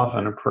very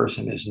often a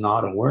person is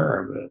not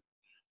aware of it.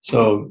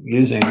 So,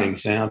 using the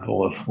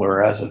example of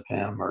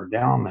flurazepam or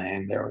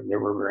Dalmane, there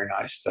were very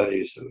nice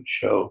studies that would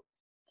show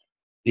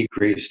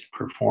decreased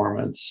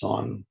performance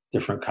on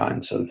different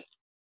kinds of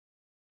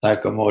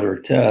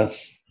psychomotor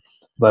tests,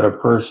 but a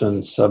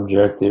person's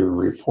subjective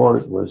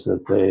report was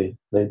that they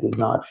did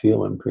not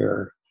feel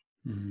impaired.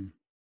 Mhm.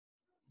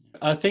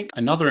 I think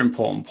another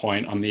important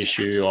point on the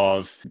issue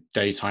of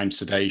daytime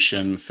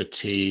sedation,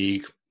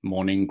 fatigue,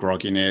 morning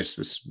grogginess,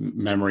 this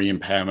memory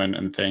impairment,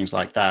 and things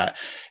like that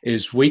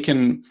is we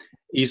can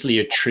easily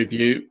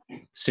attribute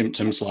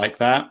symptoms like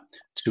that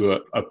to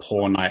a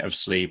poor night of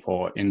sleep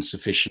or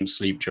insufficient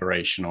sleep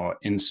duration or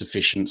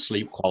insufficient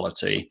sleep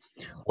quality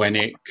when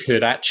it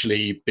could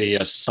actually be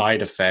a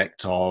side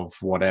effect of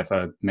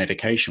whatever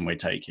medication we're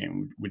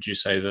taking. Would you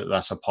say that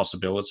that's a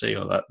possibility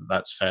or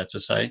that's fair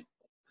to say?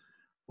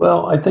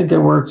 Well, I think it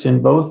works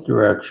in both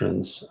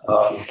directions.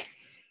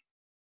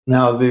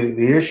 Now,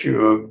 the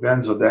issue of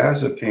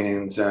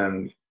benzodiazepines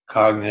and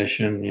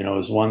cognition,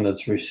 is one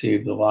that's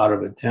received a lot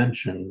of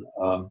attention.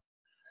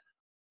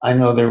 I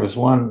know there was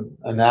one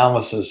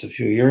analysis a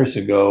few years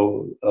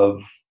ago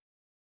of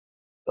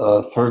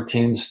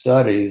 13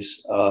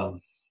 studies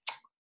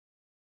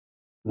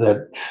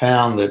that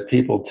found that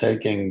people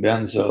taking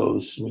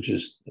benzos, which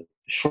is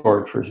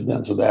short for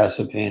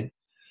benzodiazepine,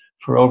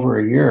 for over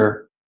a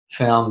year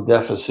found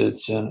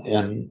deficits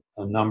in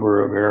a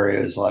number of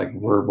areas like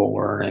verbal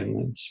learning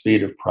and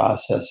speed of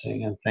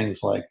processing and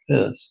things like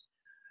this.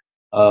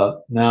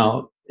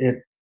 Now,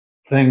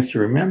 things to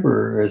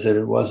remember is that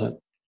it wasn't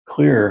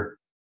clear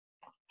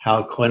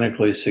how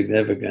clinically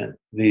significant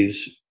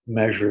these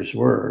measures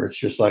were. It's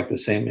just like the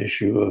same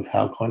issue of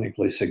how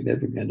clinically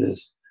significant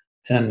is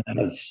 10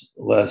 minutes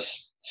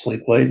less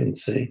sleep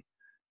latency.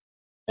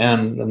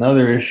 And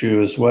another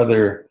issue is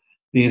whether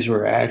these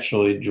were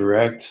actually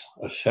direct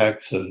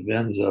effects of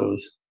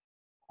benzos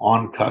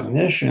on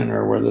cognition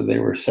or whether they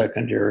were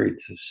secondary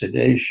to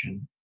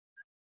sedation.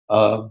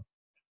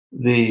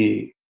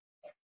 The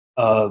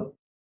uh,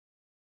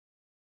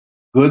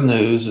 good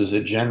news is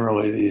that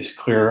generally these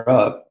clear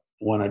up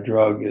when a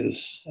drug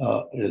is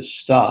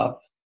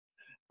stopped.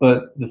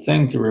 But the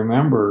thing to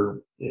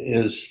remember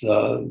is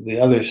the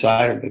other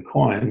side of the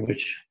coin,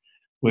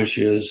 which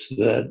is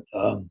that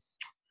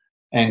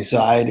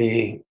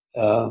anxiety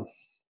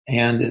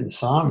and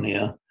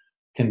insomnia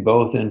can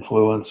both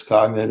influence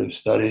cognitive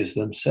studies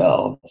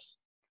themselves.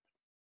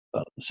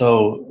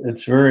 So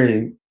it's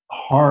very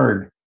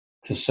hard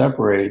to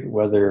separate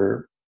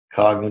whether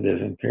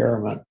cognitive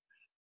impairment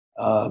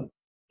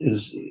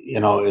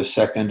is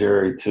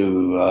secondary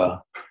to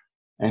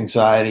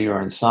anxiety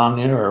or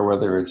insomnia, or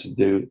whether it's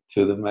due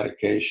to the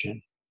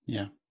medication.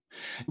 Yeah.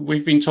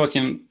 We've been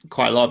talking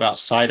quite a lot about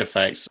side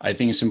effects. I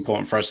think it's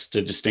important for us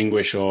to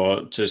distinguish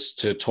or just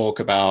to talk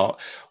about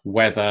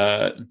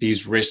whether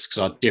these risks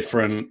are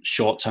different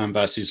short term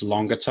versus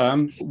longer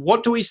term.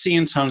 What do we see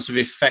in terms of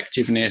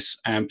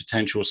effectiveness and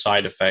potential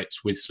side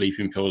effects with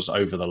sleeping pills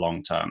over the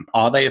long term?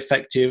 Are they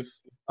effective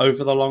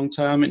over the long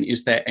term? And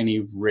is there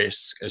any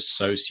risk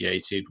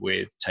associated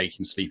with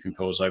taking sleeping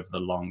pills over the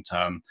long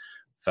term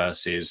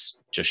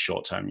versus just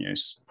short term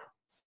use?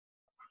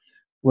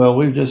 Well,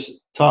 we've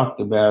just talked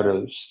about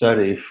a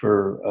study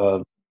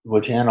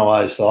which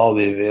analyzed all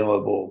the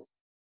available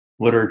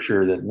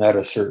literature that met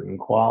a certain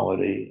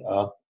quality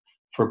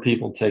for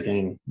people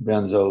taking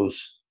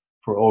benzos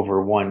for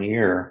over 1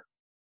 year.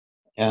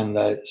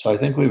 And so I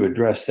think we've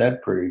addressed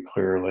that pretty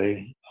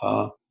clearly.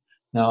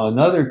 Now,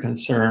 another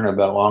concern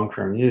about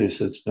long-term use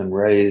that's been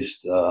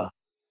raised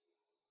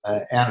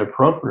and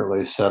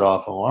appropriately set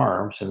off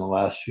alarms in the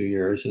last few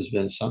years has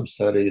been some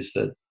studies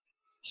that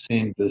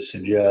seem to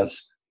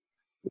suggest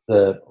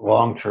that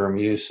long-term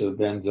use of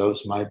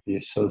benzos might be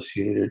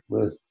associated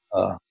with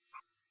a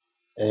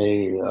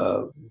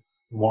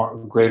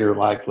greater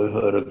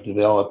likelihood of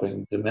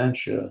developing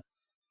dementia.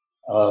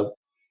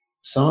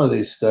 Some of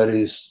these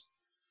studies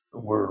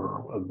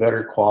were of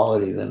better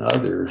quality than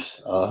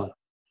others.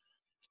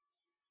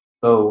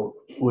 So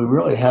we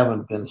really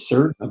haven't been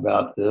certain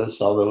about this,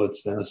 although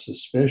it's been a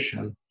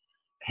suspicion.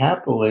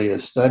 Happily, a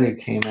study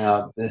came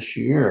out this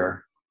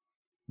year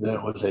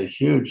that was a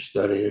huge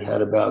study. It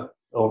had about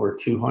over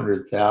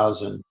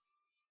 200,000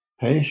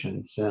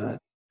 patients in it.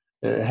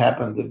 It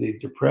happened to be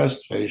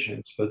depressed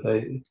patients, but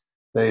they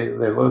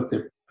looked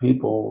at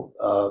people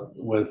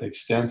with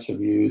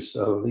extensive use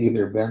of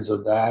either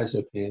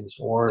benzodiazepines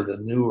or the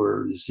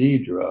newer Z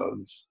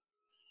drugs,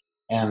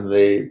 and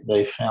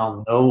they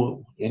found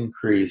no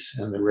increase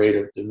in the rate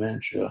of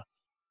dementia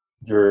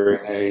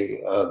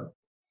during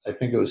I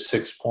think it was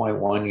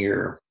 6.1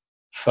 year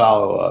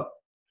follow up.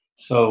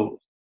 So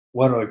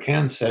what I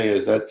can say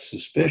is that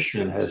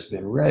suspicion has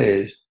been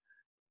raised,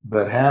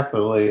 but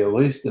happily, at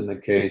least in the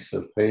case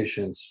of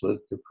patients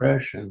with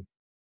depression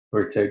who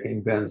are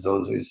taking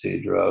benzos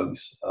Z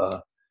drugs,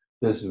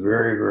 this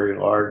very, very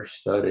large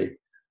study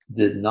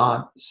did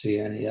not see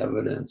any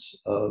evidence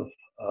of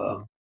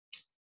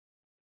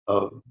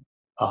a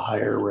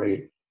higher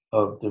rate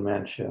of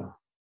dementia.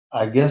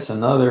 I guess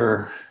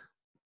another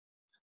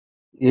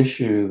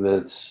issue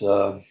that's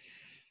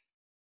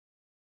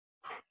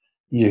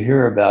you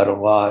hear about a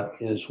lot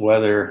is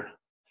whether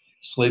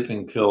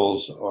sleeping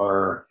pills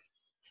are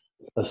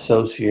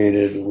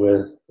associated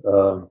with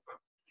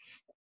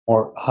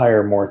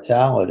higher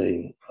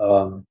mortality.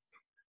 A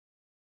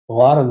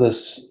lot of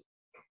this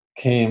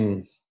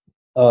came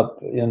up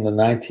in the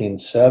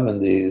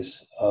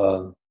 1970s,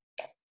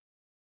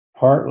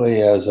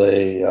 partly as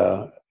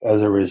a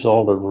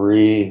result of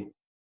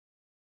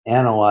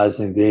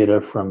reanalyzing data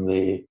from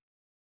the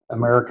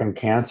American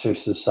Cancer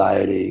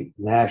Society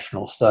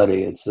national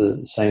study. It's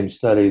the same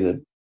study that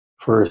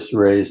first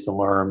raised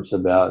alarms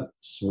about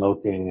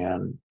smoking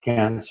and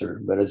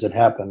cancer, but as it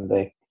happened,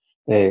 they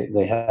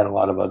had a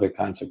lot of other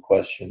kinds of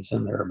questions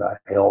in there about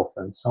health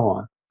and so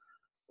on.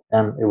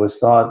 And it was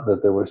thought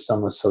that there was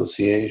some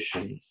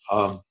association.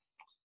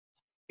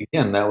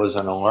 Again, that was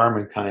an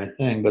alarming kind of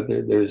thing, but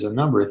there's a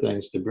number of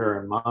things to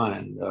bear in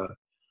mind.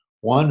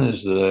 One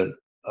is that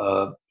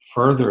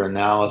further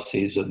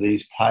analyses of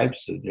these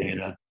types of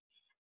data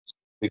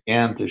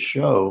began to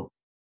show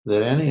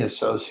that any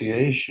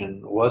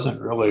association wasn't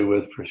really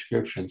with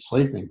prescription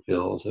sleeping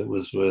pills. It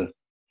was with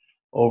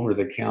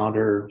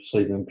over-the-counter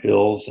sleeping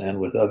pills and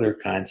with other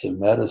kinds of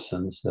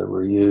medicines that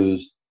were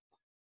used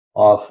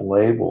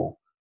off-label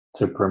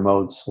to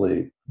promote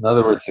sleep. In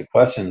other words, the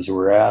questions that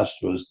were asked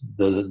was,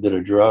 did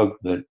a drug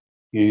that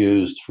you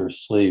used for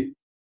sleep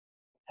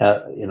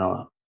have,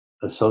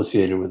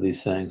 associated with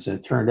these things? And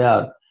it turned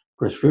out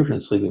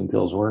prescription sleeping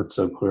pills weren't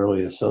so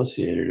clearly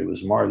associated. It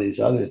was more of these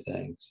other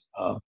things.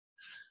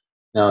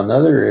 Now,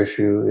 another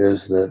issue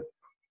is that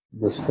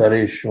the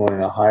studies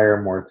showing a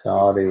higher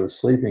mortality with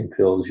sleeping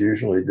pills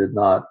usually did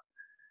not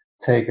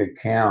take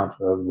account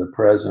of the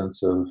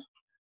presence of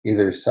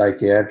either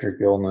psychiatric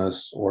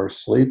illness or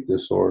sleep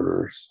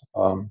disorders.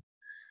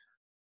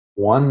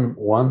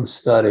 One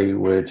study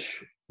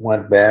which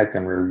went back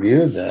and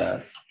reviewed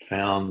that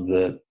found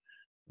that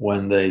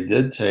when they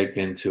did take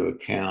into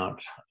account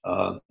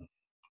the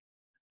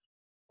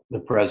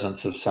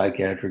presence of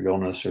psychiatric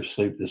illness or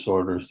sleep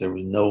disorders, there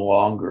was no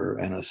longer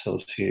an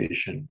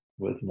association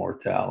with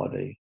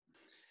mortality.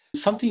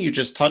 Something you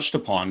just touched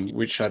upon,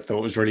 which I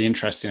thought was really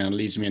interesting and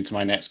leads me into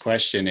my next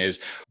question, is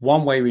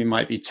one way we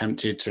might be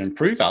tempted to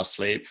improve our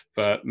sleep,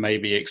 but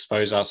maybe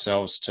expose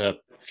ourselves to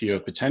fewer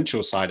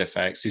potential side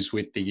effects, is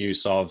with the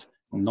use of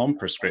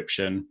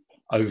non-prescription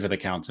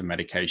over-the-counter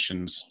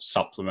medications,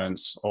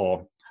 supplements,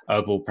 or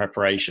herbal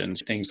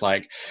preparations, things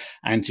like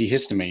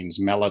antihistamines,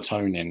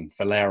 melatonin,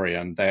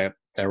 valerian.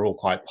 They're all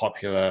quite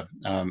popular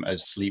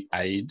as sleep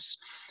aids.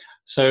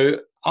 So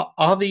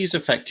are these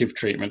effective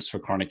treatments for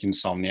chronic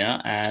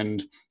insomnia?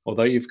 And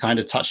although you've kind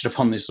of touched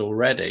upon this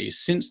already,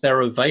 since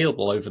they're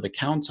available over the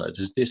counter,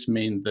 does this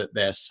mean that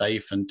they're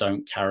safe and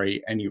don't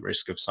carry any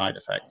risk of side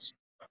effects?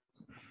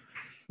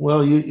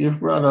 Well, you've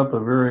brought up a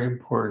very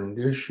important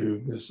issue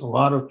because a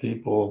lot of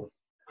people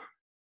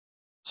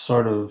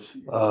sort of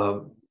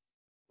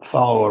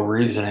follow a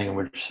reasoning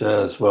which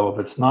says, well, if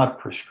it's not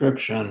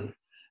prescription,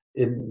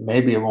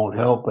 maybe it won't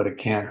help, but it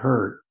can't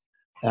hurt.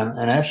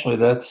 And actually,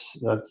 that's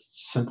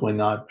simply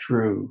not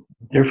true.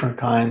 Different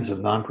kinds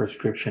of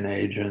non-prescription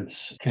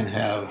agents can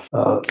have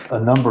a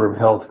number of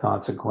health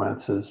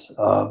consequences.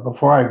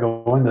 Before I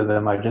go into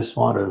them, I just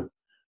want to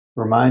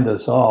remind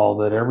us all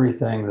that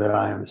everything that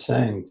I am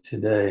saying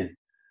today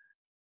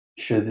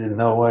should in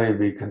no way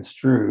be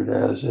construed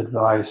as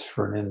advice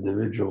for an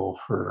individual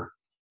for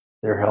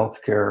their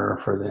health care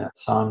or for the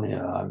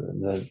insomnia.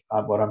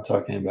 What I'm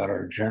talking about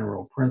are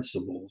general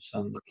principles.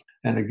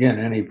 And again,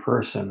 any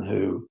person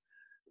who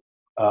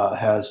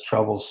has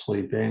trouble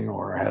sleeping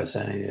or has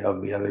any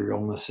of the other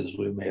illnesses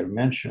we may have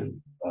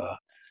mentioned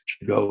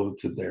should go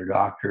to their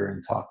doctor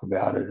and talk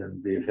about it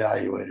and be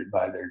evaluated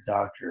by their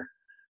doctor.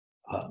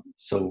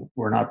 So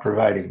we're not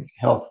providing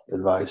health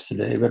advice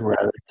today, but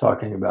rather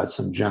talking about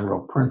some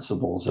general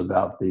principles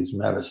about these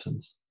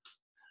medicines.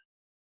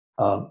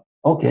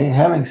 Okay,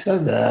 having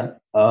said that,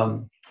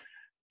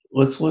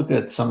 let's look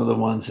at some of the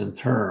ones in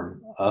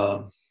turn.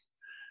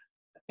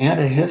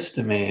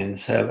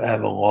 Antihistamines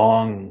have a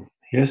long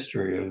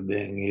history of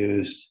being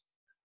used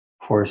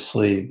for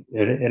sleep.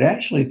 It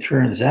actually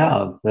turns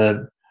out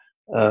that,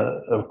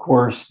 of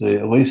course,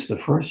 at least the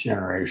first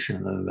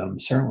generation of them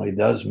certainly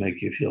does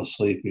make you feel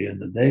sleepy in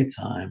the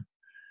daytime.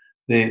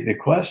 The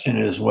question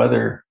is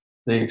whether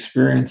the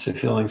experience of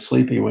feeling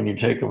sleepy when you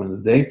take them in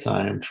the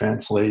daytime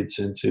translates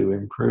into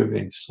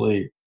improving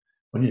sleep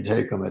when you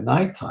take them at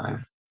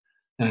nighttime.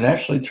 And it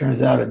actually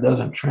turns out it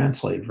doesn't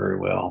translate very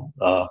well.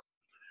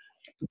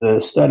 The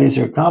studies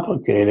are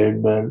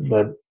complicated,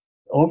 but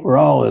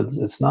overall,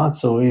 it's not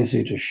so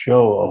easy to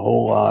show a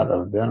whole lot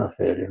of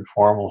benefit in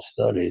formal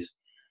studies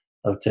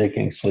of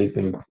taking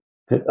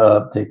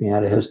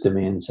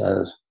antihistamines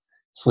as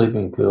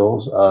sleeping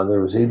pills.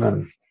 There was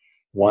even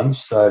one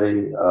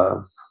study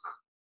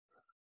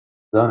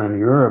done in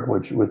Europe,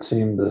 which would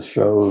seem to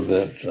show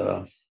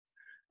that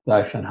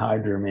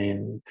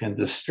diphenhydramine can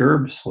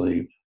disturb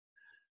sleep.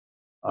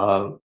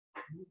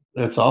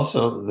 It's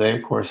also, they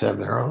of course have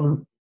their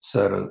own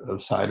set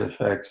of side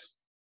effects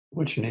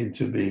which need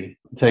to be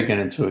taken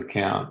into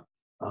account.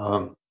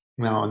 Now,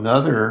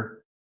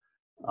 another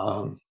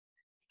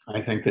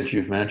I think that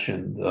you've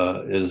mentioned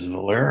is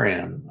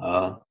valerian,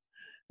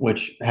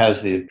 which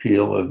has the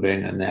appeal of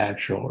being a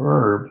natural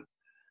herb.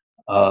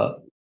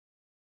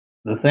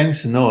 The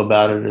things to know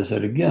about it is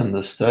that, again,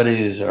 the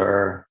studies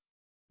are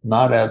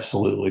not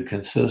absolutely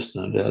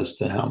consistent as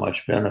to how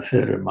much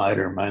benefit it might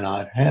or might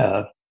not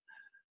have.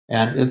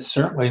 And it's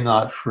certainly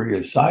not free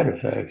of side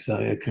effects.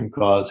 It can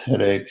cause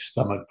headaches,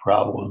 stomach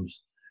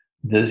problems,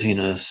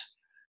 dizziness.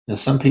 And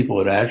some people,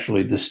 it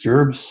actually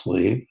disturbs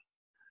sleep.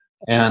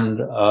 And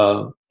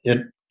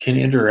it can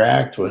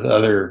interact with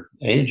other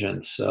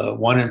agents.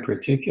 One in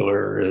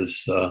particular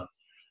is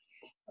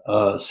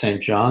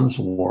St. John's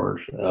wort.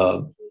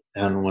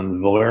 And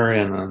when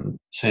valerian and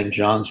St.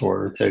 John's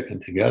wort are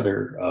taken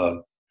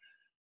together,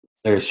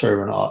 there's sort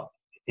of an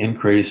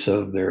increase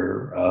of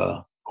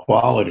their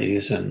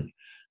qualities. And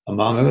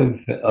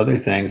among other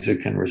things,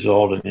 it can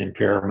result in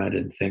impairment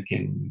in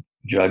thinking,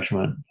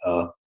 judgment,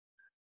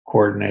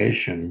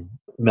 coordination.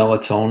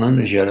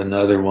 Melatonin is yet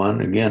another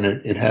one. Again,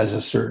 it has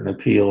a certain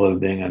appeal of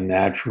being a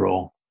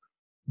natural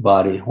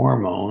body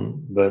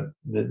hormone, but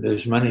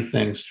there's many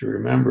things to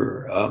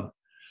remember.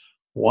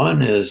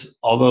 One is,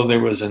 although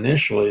there was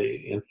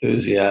initially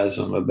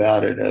enthusiasm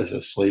about it as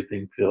a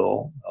sleeping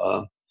pill,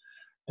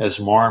 as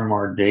more and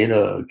more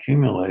data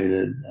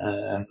accumulated,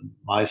 and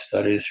my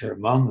studies are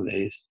among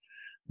these,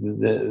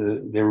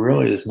 there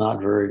really is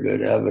not very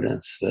good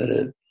evidence that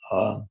it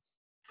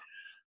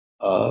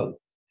uh,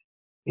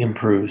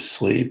 improves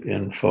sleep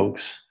in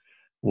folks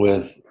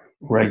with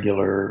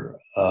regular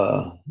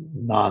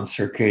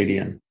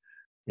non-circadian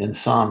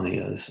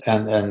insomnias.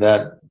 And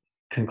that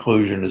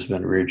conclusion has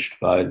been reached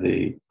by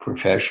the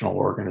professional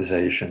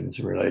organizations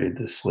related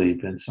to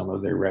sleep in some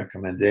of their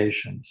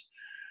recommendations.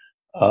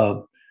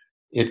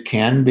 It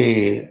can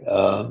be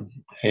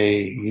a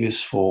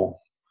useful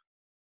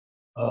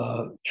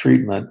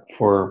treatment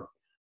for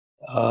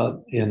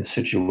in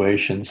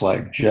situations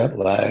like jet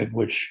lag,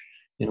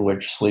 in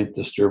which sleep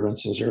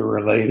disturbances are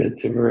related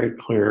to very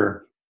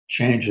clear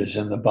changes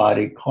in the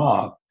body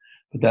clock.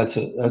 But that's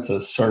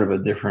a sort of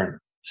a different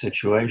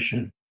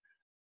situation.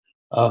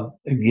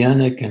 Again,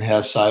 it can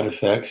have side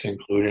effects,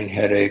 including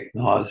headache,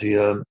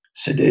 nausea,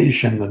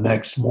 sedation the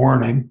next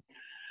morning.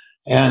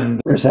 And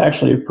there's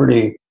actually a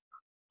pretty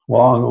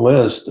long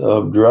list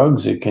of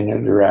drugs it can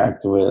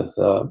interact with.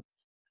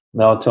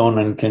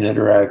 Melatonin can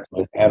interact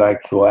with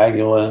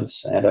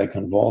anticoagulants,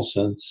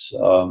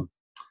 anticonvulsants,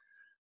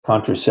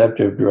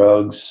 contraceptive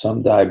drugs,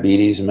 some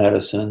diabetes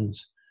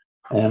medicines,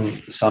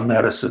 and some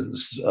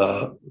medicines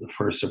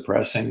for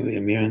suppressing the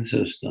immune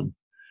system.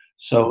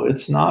 So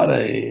it's not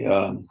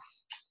an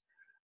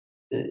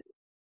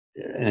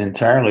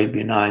entirely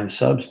benign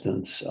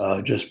substance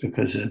just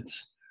because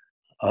it's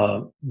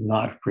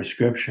not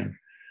prescription.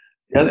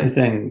 The other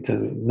thing to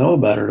know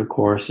about it, of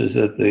course, is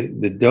that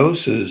the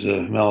doses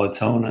of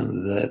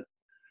melatonin that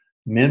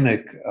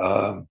mimic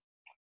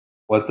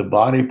what the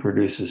body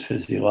produces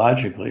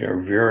physiologically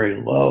are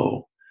very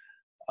low,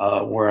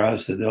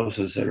 whereas the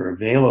doses that are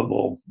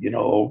available,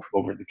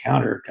 over the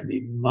counter can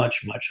be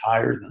much, much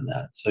higher than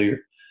that.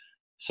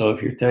 So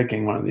if you're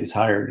taking one of these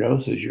higher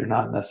doses, you're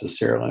not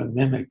necessarily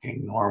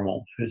mimicking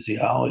normal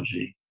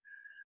physiology.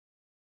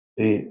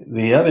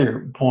 The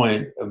other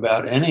point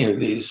about any of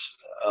these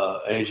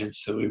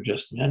agents that we've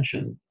just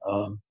mentioned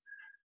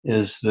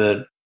is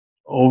that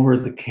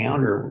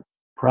over-the-counter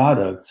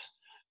products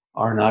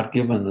are not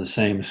given the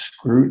same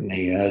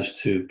scrutiny as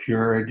to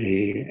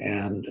purity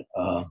and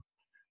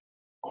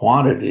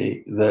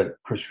quantity that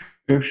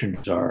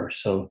prescriptions are.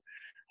 So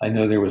I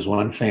know there was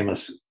one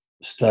famous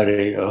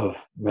study of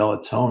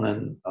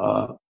melatonin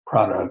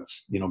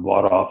products,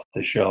 bought off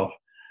the shelf.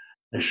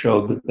 They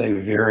showed that they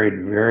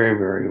varied very,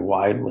 very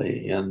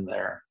widely in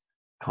their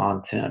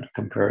content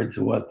compared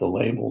to what the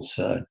label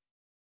said.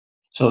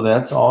 So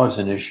that's always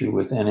an issue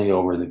with any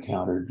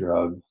over-the-counter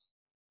drug.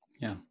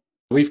 Yeah.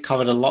 We've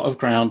covered a lot of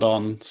ground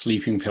on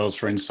sleeping pills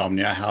for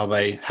insomnia, how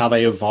they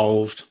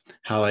evolved,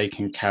 how they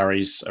can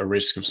carry a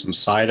risk of some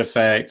side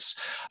effects,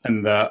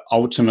 and that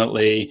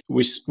ultimately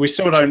we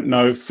still don't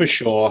know for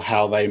sure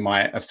how they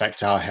might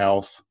affect our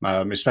health,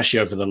 especially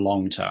over the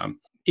long term.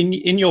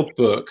 In your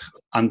book,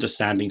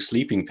 Understanding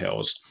Sleeping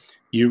Pills,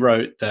 you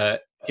wrote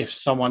that if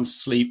someone's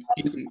sleep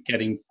isn't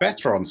getting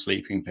better on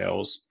sleeping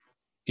pills,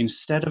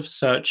 instead of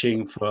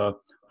searching for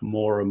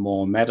more and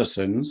more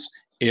medicines,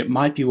 it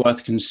might be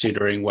worth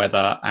considering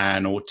whether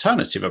an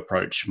alternative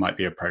approach might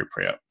be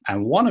appropriate.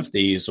 And one of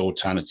these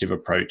alternative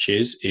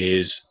approaches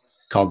is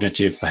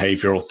cognitive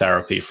behavioral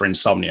therapy for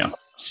insomnia,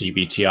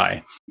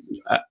 CBTI.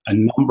 A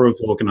number of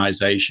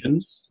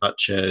organizations,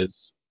 such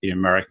as the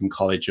American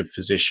College of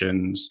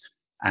Physicians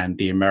and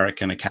the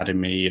American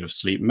Academy of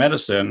Sleep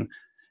Medicine,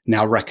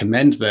 now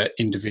recommend that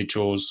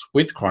individuals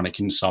with chronic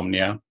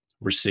insomnia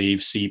receive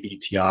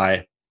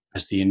CBTI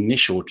as the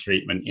initial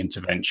treatment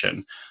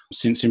intervention,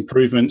 since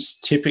improvements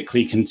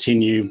typically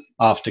continue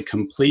after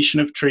completion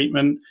of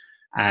treatment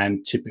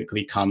and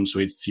typically comes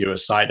with fewer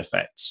side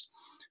effects.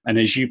 And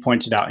as you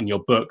pointed out in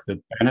your book,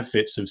 the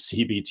benefits of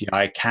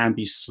CBTI can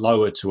be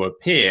slower to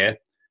appear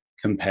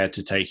compared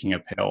to taking a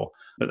pill,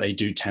 but they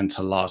do tend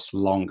to last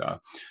longer.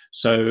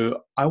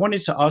 So I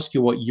wanted to ask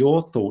you what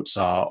your thoughts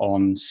are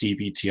on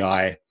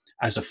CBTI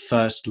as a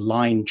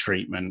first-line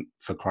treatment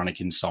for chronic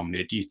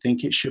insomnia. Do you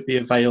think it should be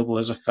available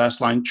as a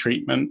first-line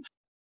treatment?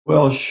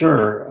 Well,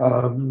 sure.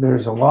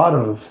 There's a lot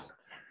of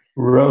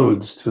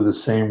roads to the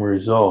same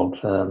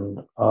result,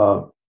 and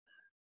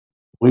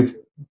we've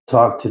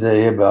talked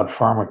today about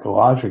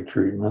pharmacologic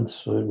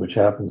treatments, which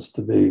happens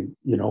to be,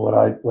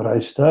 what I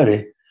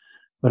study.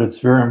 But it's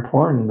very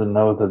important to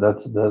note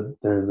that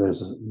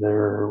there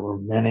are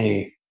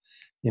many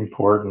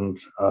important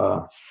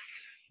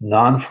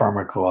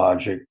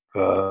non-pharmacologic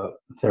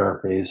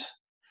therapies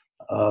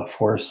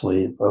for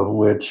sleep, of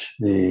which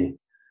the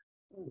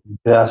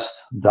best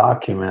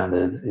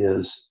documented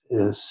is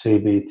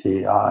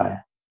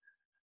CBTI.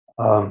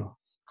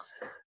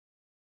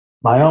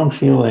 My own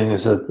feeling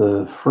is that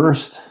the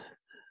first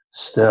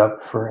step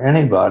for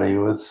anybody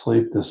with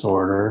sleep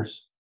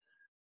disorders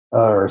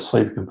or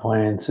sleep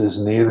complaints is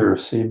neither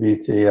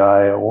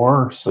CBTI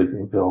or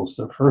sleeping pills.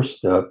 The first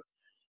step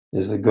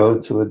is to go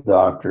to a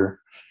doctor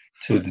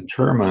to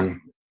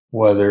determine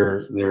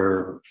whether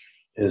there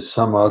is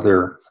some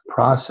other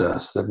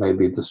process that may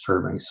be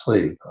disturbing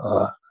sleep.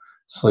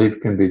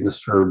 Sleep can be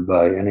disturbed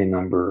by any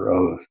number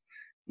of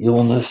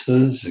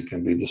illnesses. It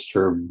can be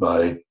disturbed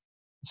by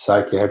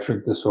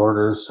psychiatric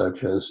disorders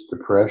such as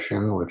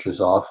depression, which is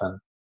often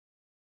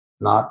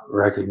not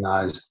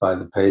recognized by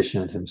the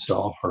patient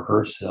himself or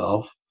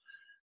herself.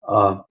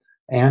 Uh,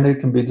 and it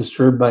can be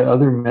disturbed by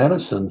other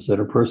medicines that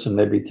a person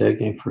may be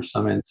taking for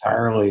some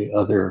entirely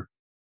other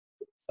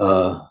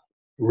uh,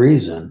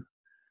 reason.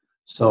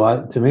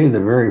 So, to me, the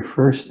very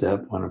first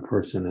step when a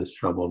person is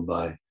troubled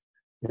by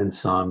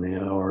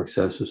insomnia or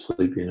excessive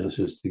sleepiness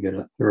is to get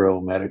a thorough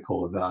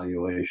medical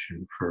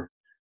evaluation for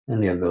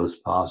any of those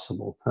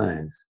possible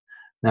things.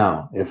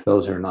 Now, if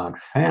those are not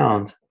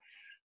found,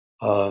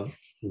 uh,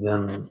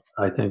 then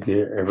I think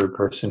every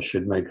person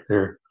should make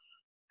their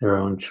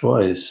own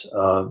choice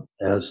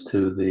as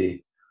to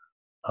the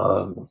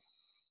um,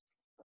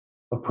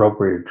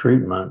 appropriate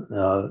treatment.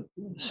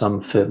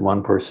 Some fit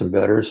one person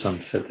better, some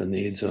fit the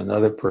needs of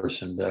another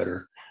person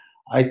better.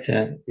 I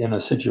tend, in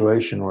a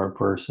situation where a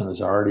person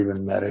has already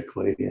been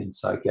medically and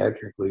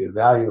psychiatrically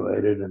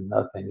evaluated and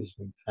nothing has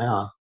been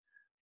found,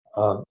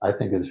 I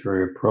think it's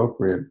very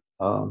appropriate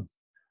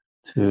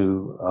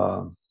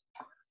to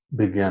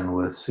begin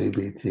with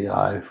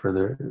CBTI for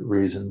the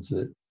reasons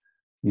that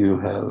you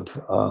have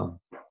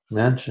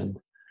mentioned.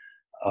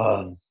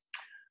 Um,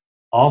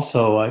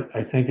 Also,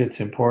 I think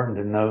it's important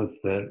to note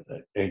that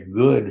a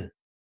good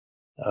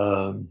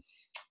um,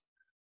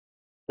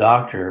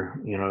 doctor,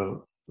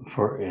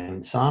 for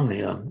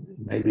insomnia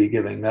may be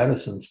giving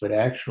medicines, but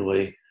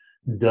actually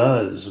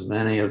does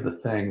many of the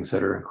things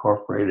that are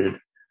incorporated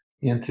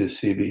into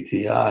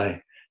CBTI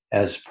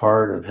as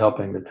part of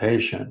helping the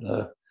patient.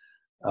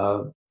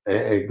 Uh,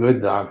 a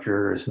good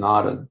doctor is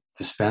not a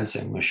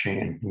dispensing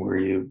machine where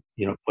you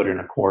put in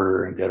a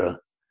quarter and get a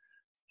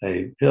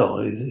pill.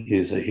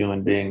 He's a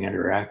human being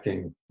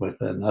interacting with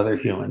another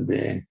human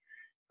being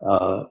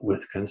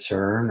with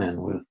concern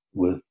and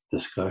with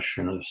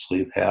discussion of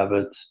sleep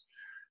habits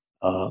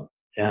uh,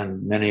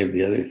 and many of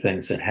the other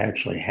things that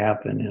actually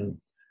happen in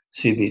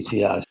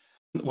CBTI.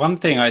 One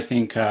thing I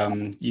think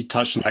you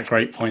touched on that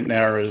great point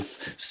there of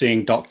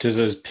seeing doctors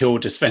as pill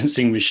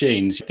dispensing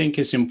machines. I think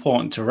it's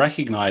important to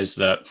recognize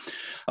that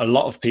a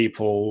lot of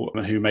people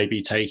who may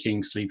be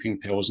taking sleeping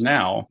pills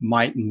now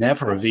might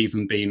never have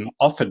even been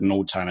offered an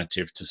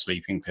alternative to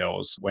sleeping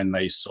pills when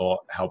they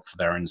sought help for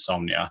their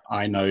insomnia.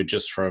 I know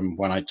just from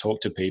when I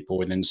talk to people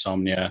with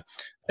insomnia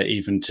that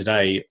even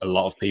today, a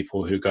lot of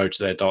people who go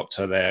to their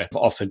doctor, they're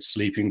offered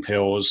sleeping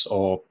pills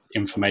or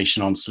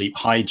information on sleep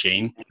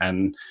hygiene.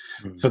 And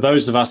for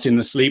those of us in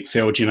the sleep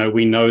field,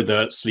 we know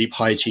that sleep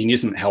hygiene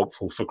isn't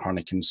helpful for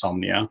chronic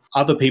insomnia.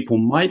 Other people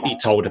might be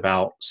told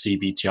about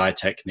CBTI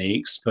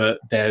techniques, but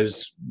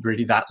there's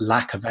really that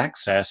lack of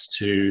access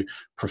to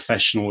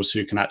professionals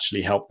who can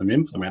actually help them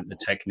implement the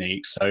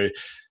techniques. So,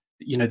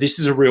 this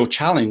is a real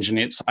challenge. And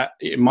it's,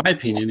 in my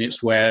opinion,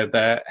 it's where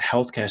the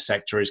healthcare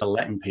sector is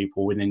letting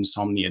people with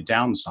insomnia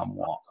down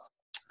somewhat.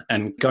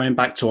 And going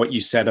back to what you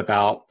said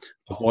about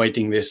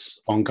avoiding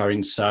this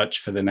ongoing search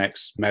for the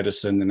next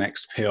medicine, the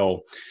next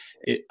pill,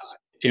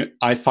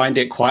 I find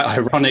it quite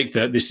ironic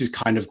that this is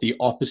kind of the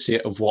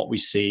opposite of what we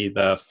see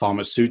the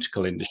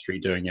pharmaceutical industry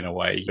doing in a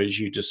way. As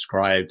you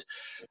described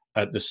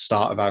at the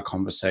start of our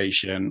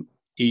conversation,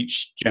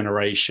 each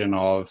generation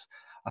of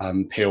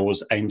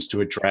pills aims to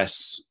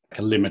address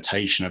a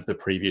limitation of the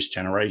previous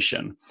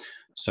generation.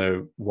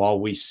 So while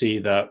we see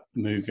that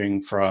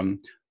moving from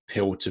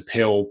pill to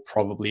pill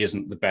probably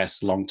isn't the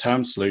best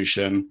long-term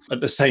solution,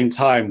 at the same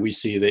time, we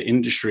see the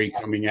industry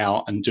coming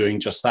out and doing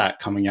just that,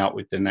 coming out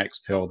with the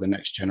next pill, the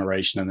next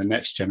generation, and the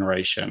next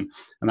generation.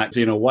 And that,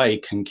 in a way,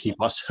 can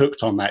keep us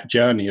hooked on that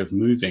journey of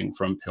moving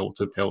from pill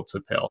to pill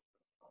to pill.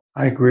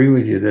 I agree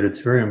with you that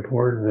it's very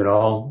important that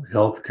all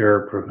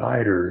healthcare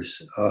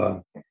providers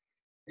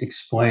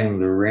explain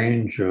the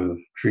range of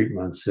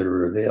treatments that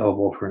are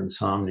available for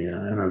insomnia.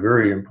 And a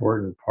very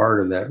important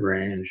part of that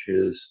range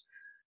is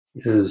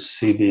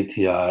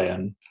CBTI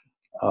and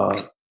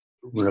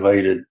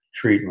related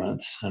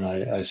treatments. And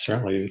I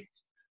certainly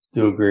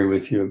do agree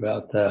with you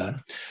about that.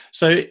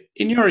 So,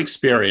 in your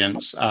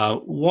experience,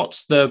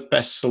 what's the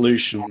best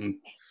solution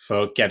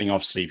for getting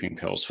off sleeping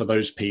pills for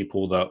those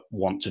people that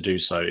want to do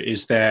so?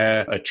 Is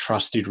there a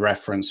trusted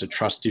reference, a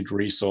trusted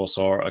resource,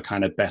 or a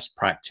kind of best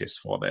practice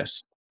for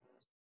this?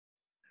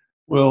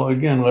 Well,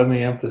 again, let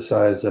me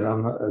emphasize that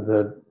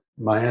that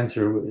my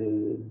answer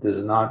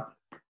does not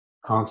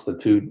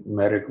constitute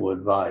medical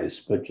advice,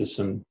 but just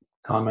some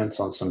comments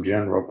on some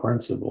general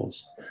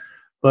principles.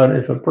 But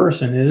if a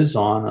person is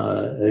on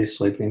a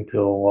sleeping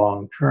pill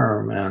long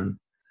term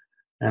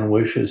and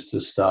wishes to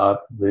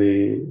stop,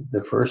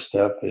 the first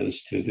step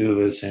is to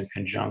do this in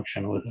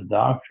conjunction with a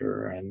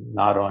doctor and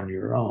not on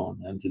your own,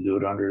 and to do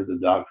it under the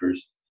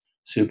doctor's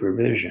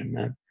supervision.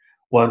 And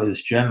what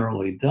is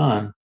generally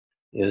done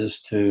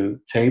is to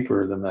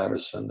taper the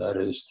medicine, that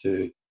is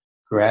to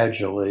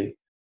gradually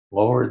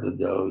lower the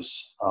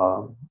dose.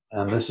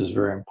 And this is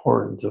very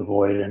important to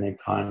avoid any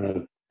kind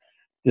of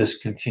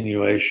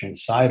discontinuation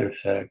side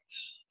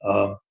effects.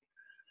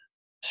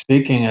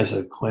 Speaking as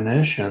a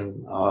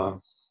clinician,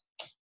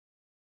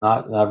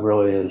 not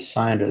really as a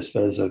scientist,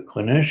 but as a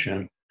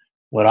clinician,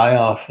 what I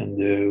often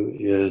do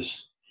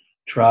is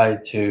try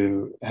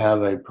to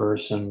have a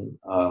person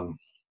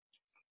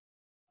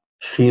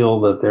feel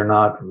that they're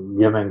not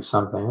giving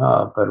something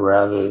up, but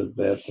rather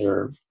that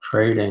they're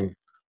trading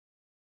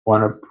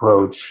one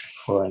approach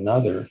for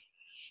another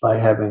by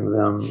having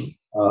them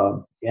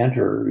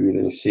enter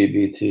either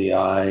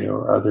CBTI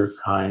or other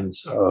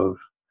kinds of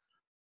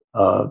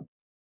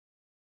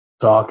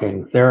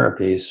talking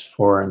therapies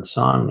for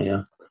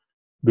insomnia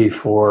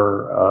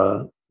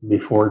before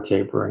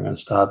tapering and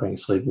stopping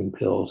sleeping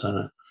pills.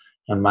 And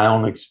my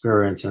own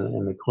experience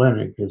in the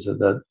clinic is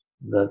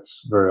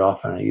that's very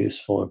often a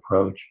useful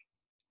approach.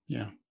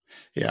 Yeah.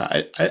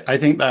 Yeah, I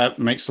think that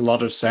makes a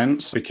lot of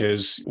sense,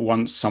 because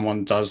once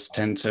someone does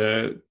tend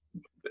to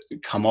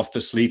come off the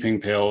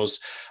sleeping pills,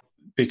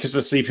 because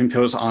the sleeping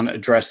pills aren't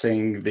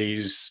addressing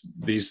these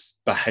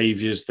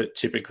behaviors that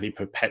typically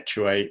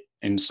perpetuate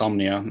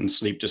insomnia and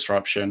sleep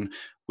disruption,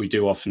 we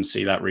do often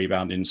see that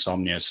rebound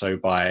insomnia. So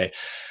by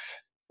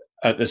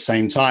at the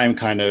same time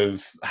kind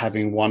of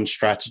having one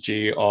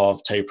strategy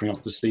of tapering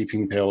off the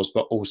sleeping pills,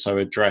 but also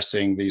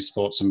addressing these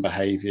thoughts and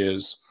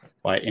behaviors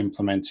by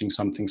implementing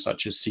something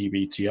such as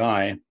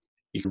CBTI,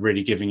 you're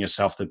really giving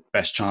yourself the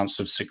best chance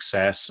of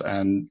success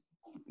and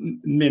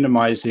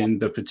minimizing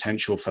the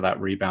potential for that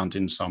rebound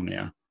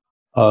insomnia.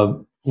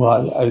 Well,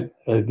 I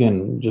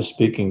again, just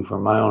speaking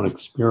from my own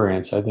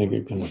experience, I think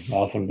it can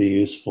often be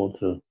useful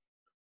to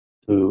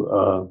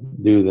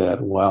do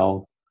that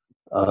while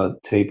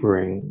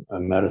tapering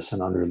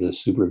medicine under the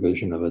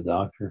supervision of a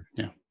doctor.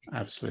 Yeah,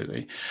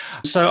 absolutely.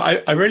 So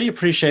I really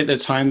appreciate the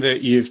time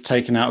that you've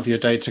taken out of your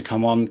day to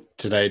come on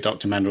today,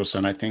 Dr.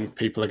 Mendelsohn. I think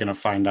people are going to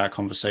find our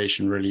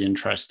conversation really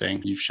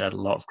interesting. You've shared a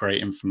lot of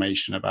great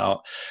information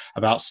about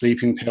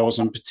sleeping pills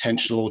and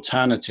potential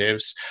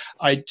alternatives.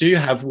 I do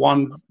have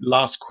one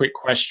last quick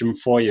question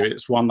for you.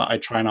 It's one that I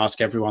try and ask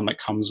everyone that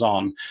comes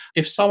on.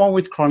 If someone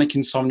with chronic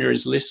insomnia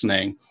is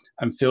listening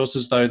and feels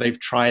as though they've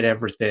tried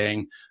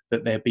everything,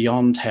 that they're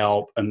beyond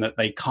help, and that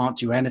they can't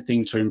do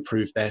anything to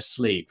improve their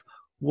sleep,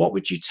 what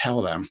would you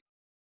tell them?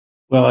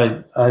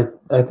 Well, I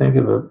think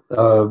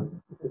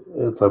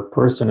if a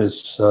person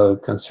is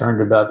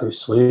concerned about their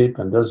sleep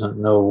and doesn't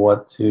know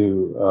what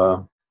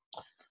to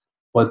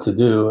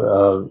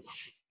do,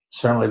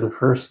 certainly the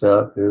first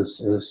step is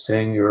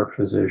seeing your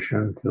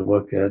physician to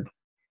look at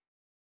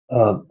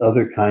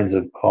other kinds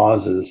of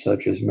causes,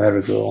 such as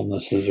medical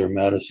illnesses or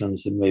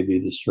medicines that may be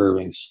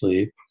disturbing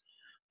sleep.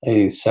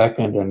 A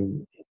second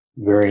and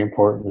very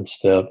important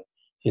step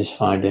is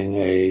finding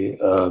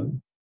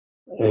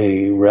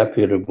a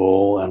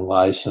reputable and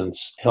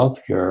licensed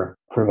healthcare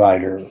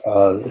provider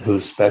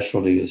whose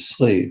specialty is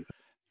sleep.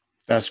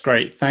 That's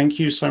great. Thank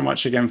you so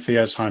much again for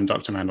your time,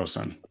 Dr.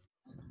 Mendelsohn.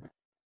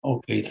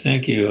 Okay,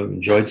 thank you.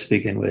 Enjoyed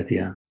speaking with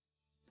you.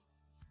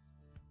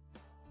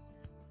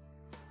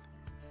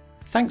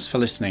 Thanks for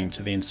listening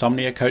to the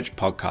Insomnia Coach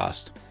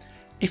podcast.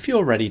 If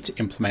you're ready to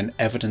implement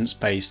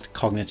evidence-based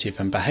cognitive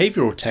and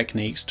behavioral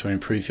techniques to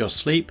improve your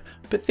sleep,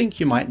 but think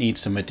you might need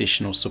some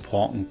additional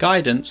support and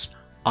guidance,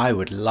 I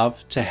would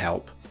love to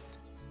help.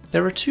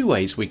 There are 2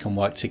 ways we can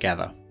work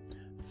together.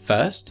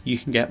 First, you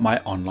can get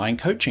my online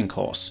coaching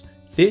course.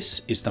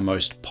 This is the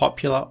most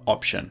popular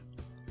option.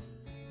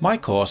 My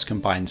course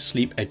combines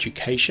sleep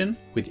education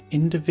with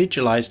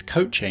individualized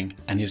coaching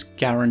and is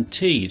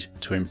guaranteed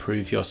to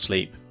improve your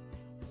sleep.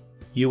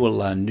 You will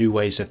learn new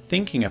ways of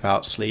thinking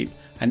about sleep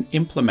and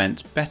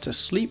implement better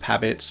sleep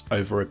habits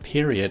over a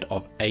period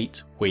of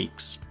 8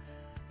 weeks.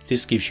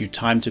 This gives you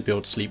time to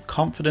build sleep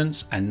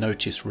confidence and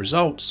notice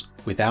results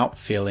without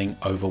feeling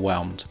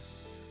overwhelmed.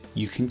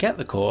 You can get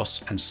the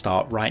course and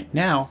start right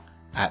now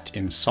at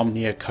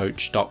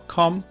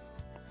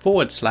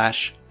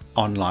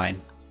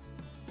insomniacoach.com/online.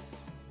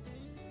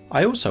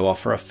 I also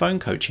offer a phone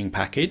coaching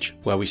package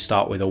where we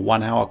start with a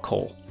 1-hour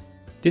call.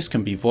 This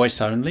can be voice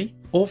only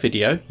or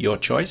video, your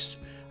choice,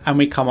 and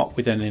we come up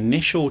with an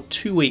initial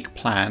 2-week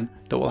plan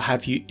that will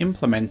have you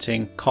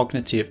implementing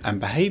cognitive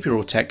and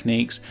behavioral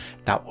techniques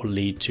that will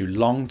lead to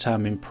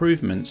long-term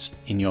improvements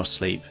in your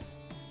sleep.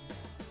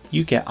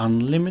 You get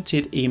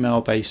unlimited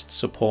email-based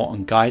support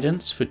and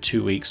guidance for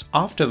 2 weeks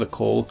after the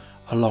call,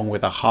 along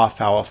with a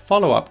half-hour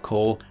follow-up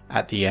call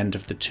at the end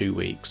of the 2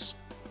 weeks.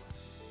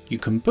 You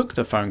can book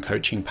the phone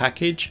coaching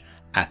package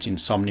at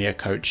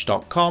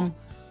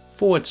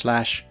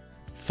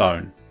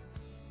insomniacoach.com/phone.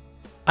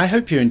 I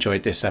hope you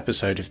enjoyed this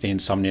episode of the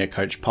Insomnia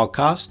Coach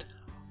podcast.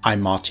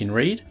 I'm Martin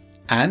Reed,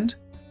 and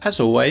as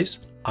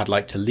always, I'd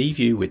like to leave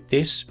you with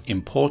this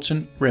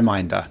important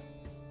reminder.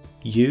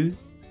 You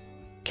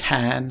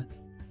can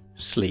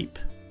sleep.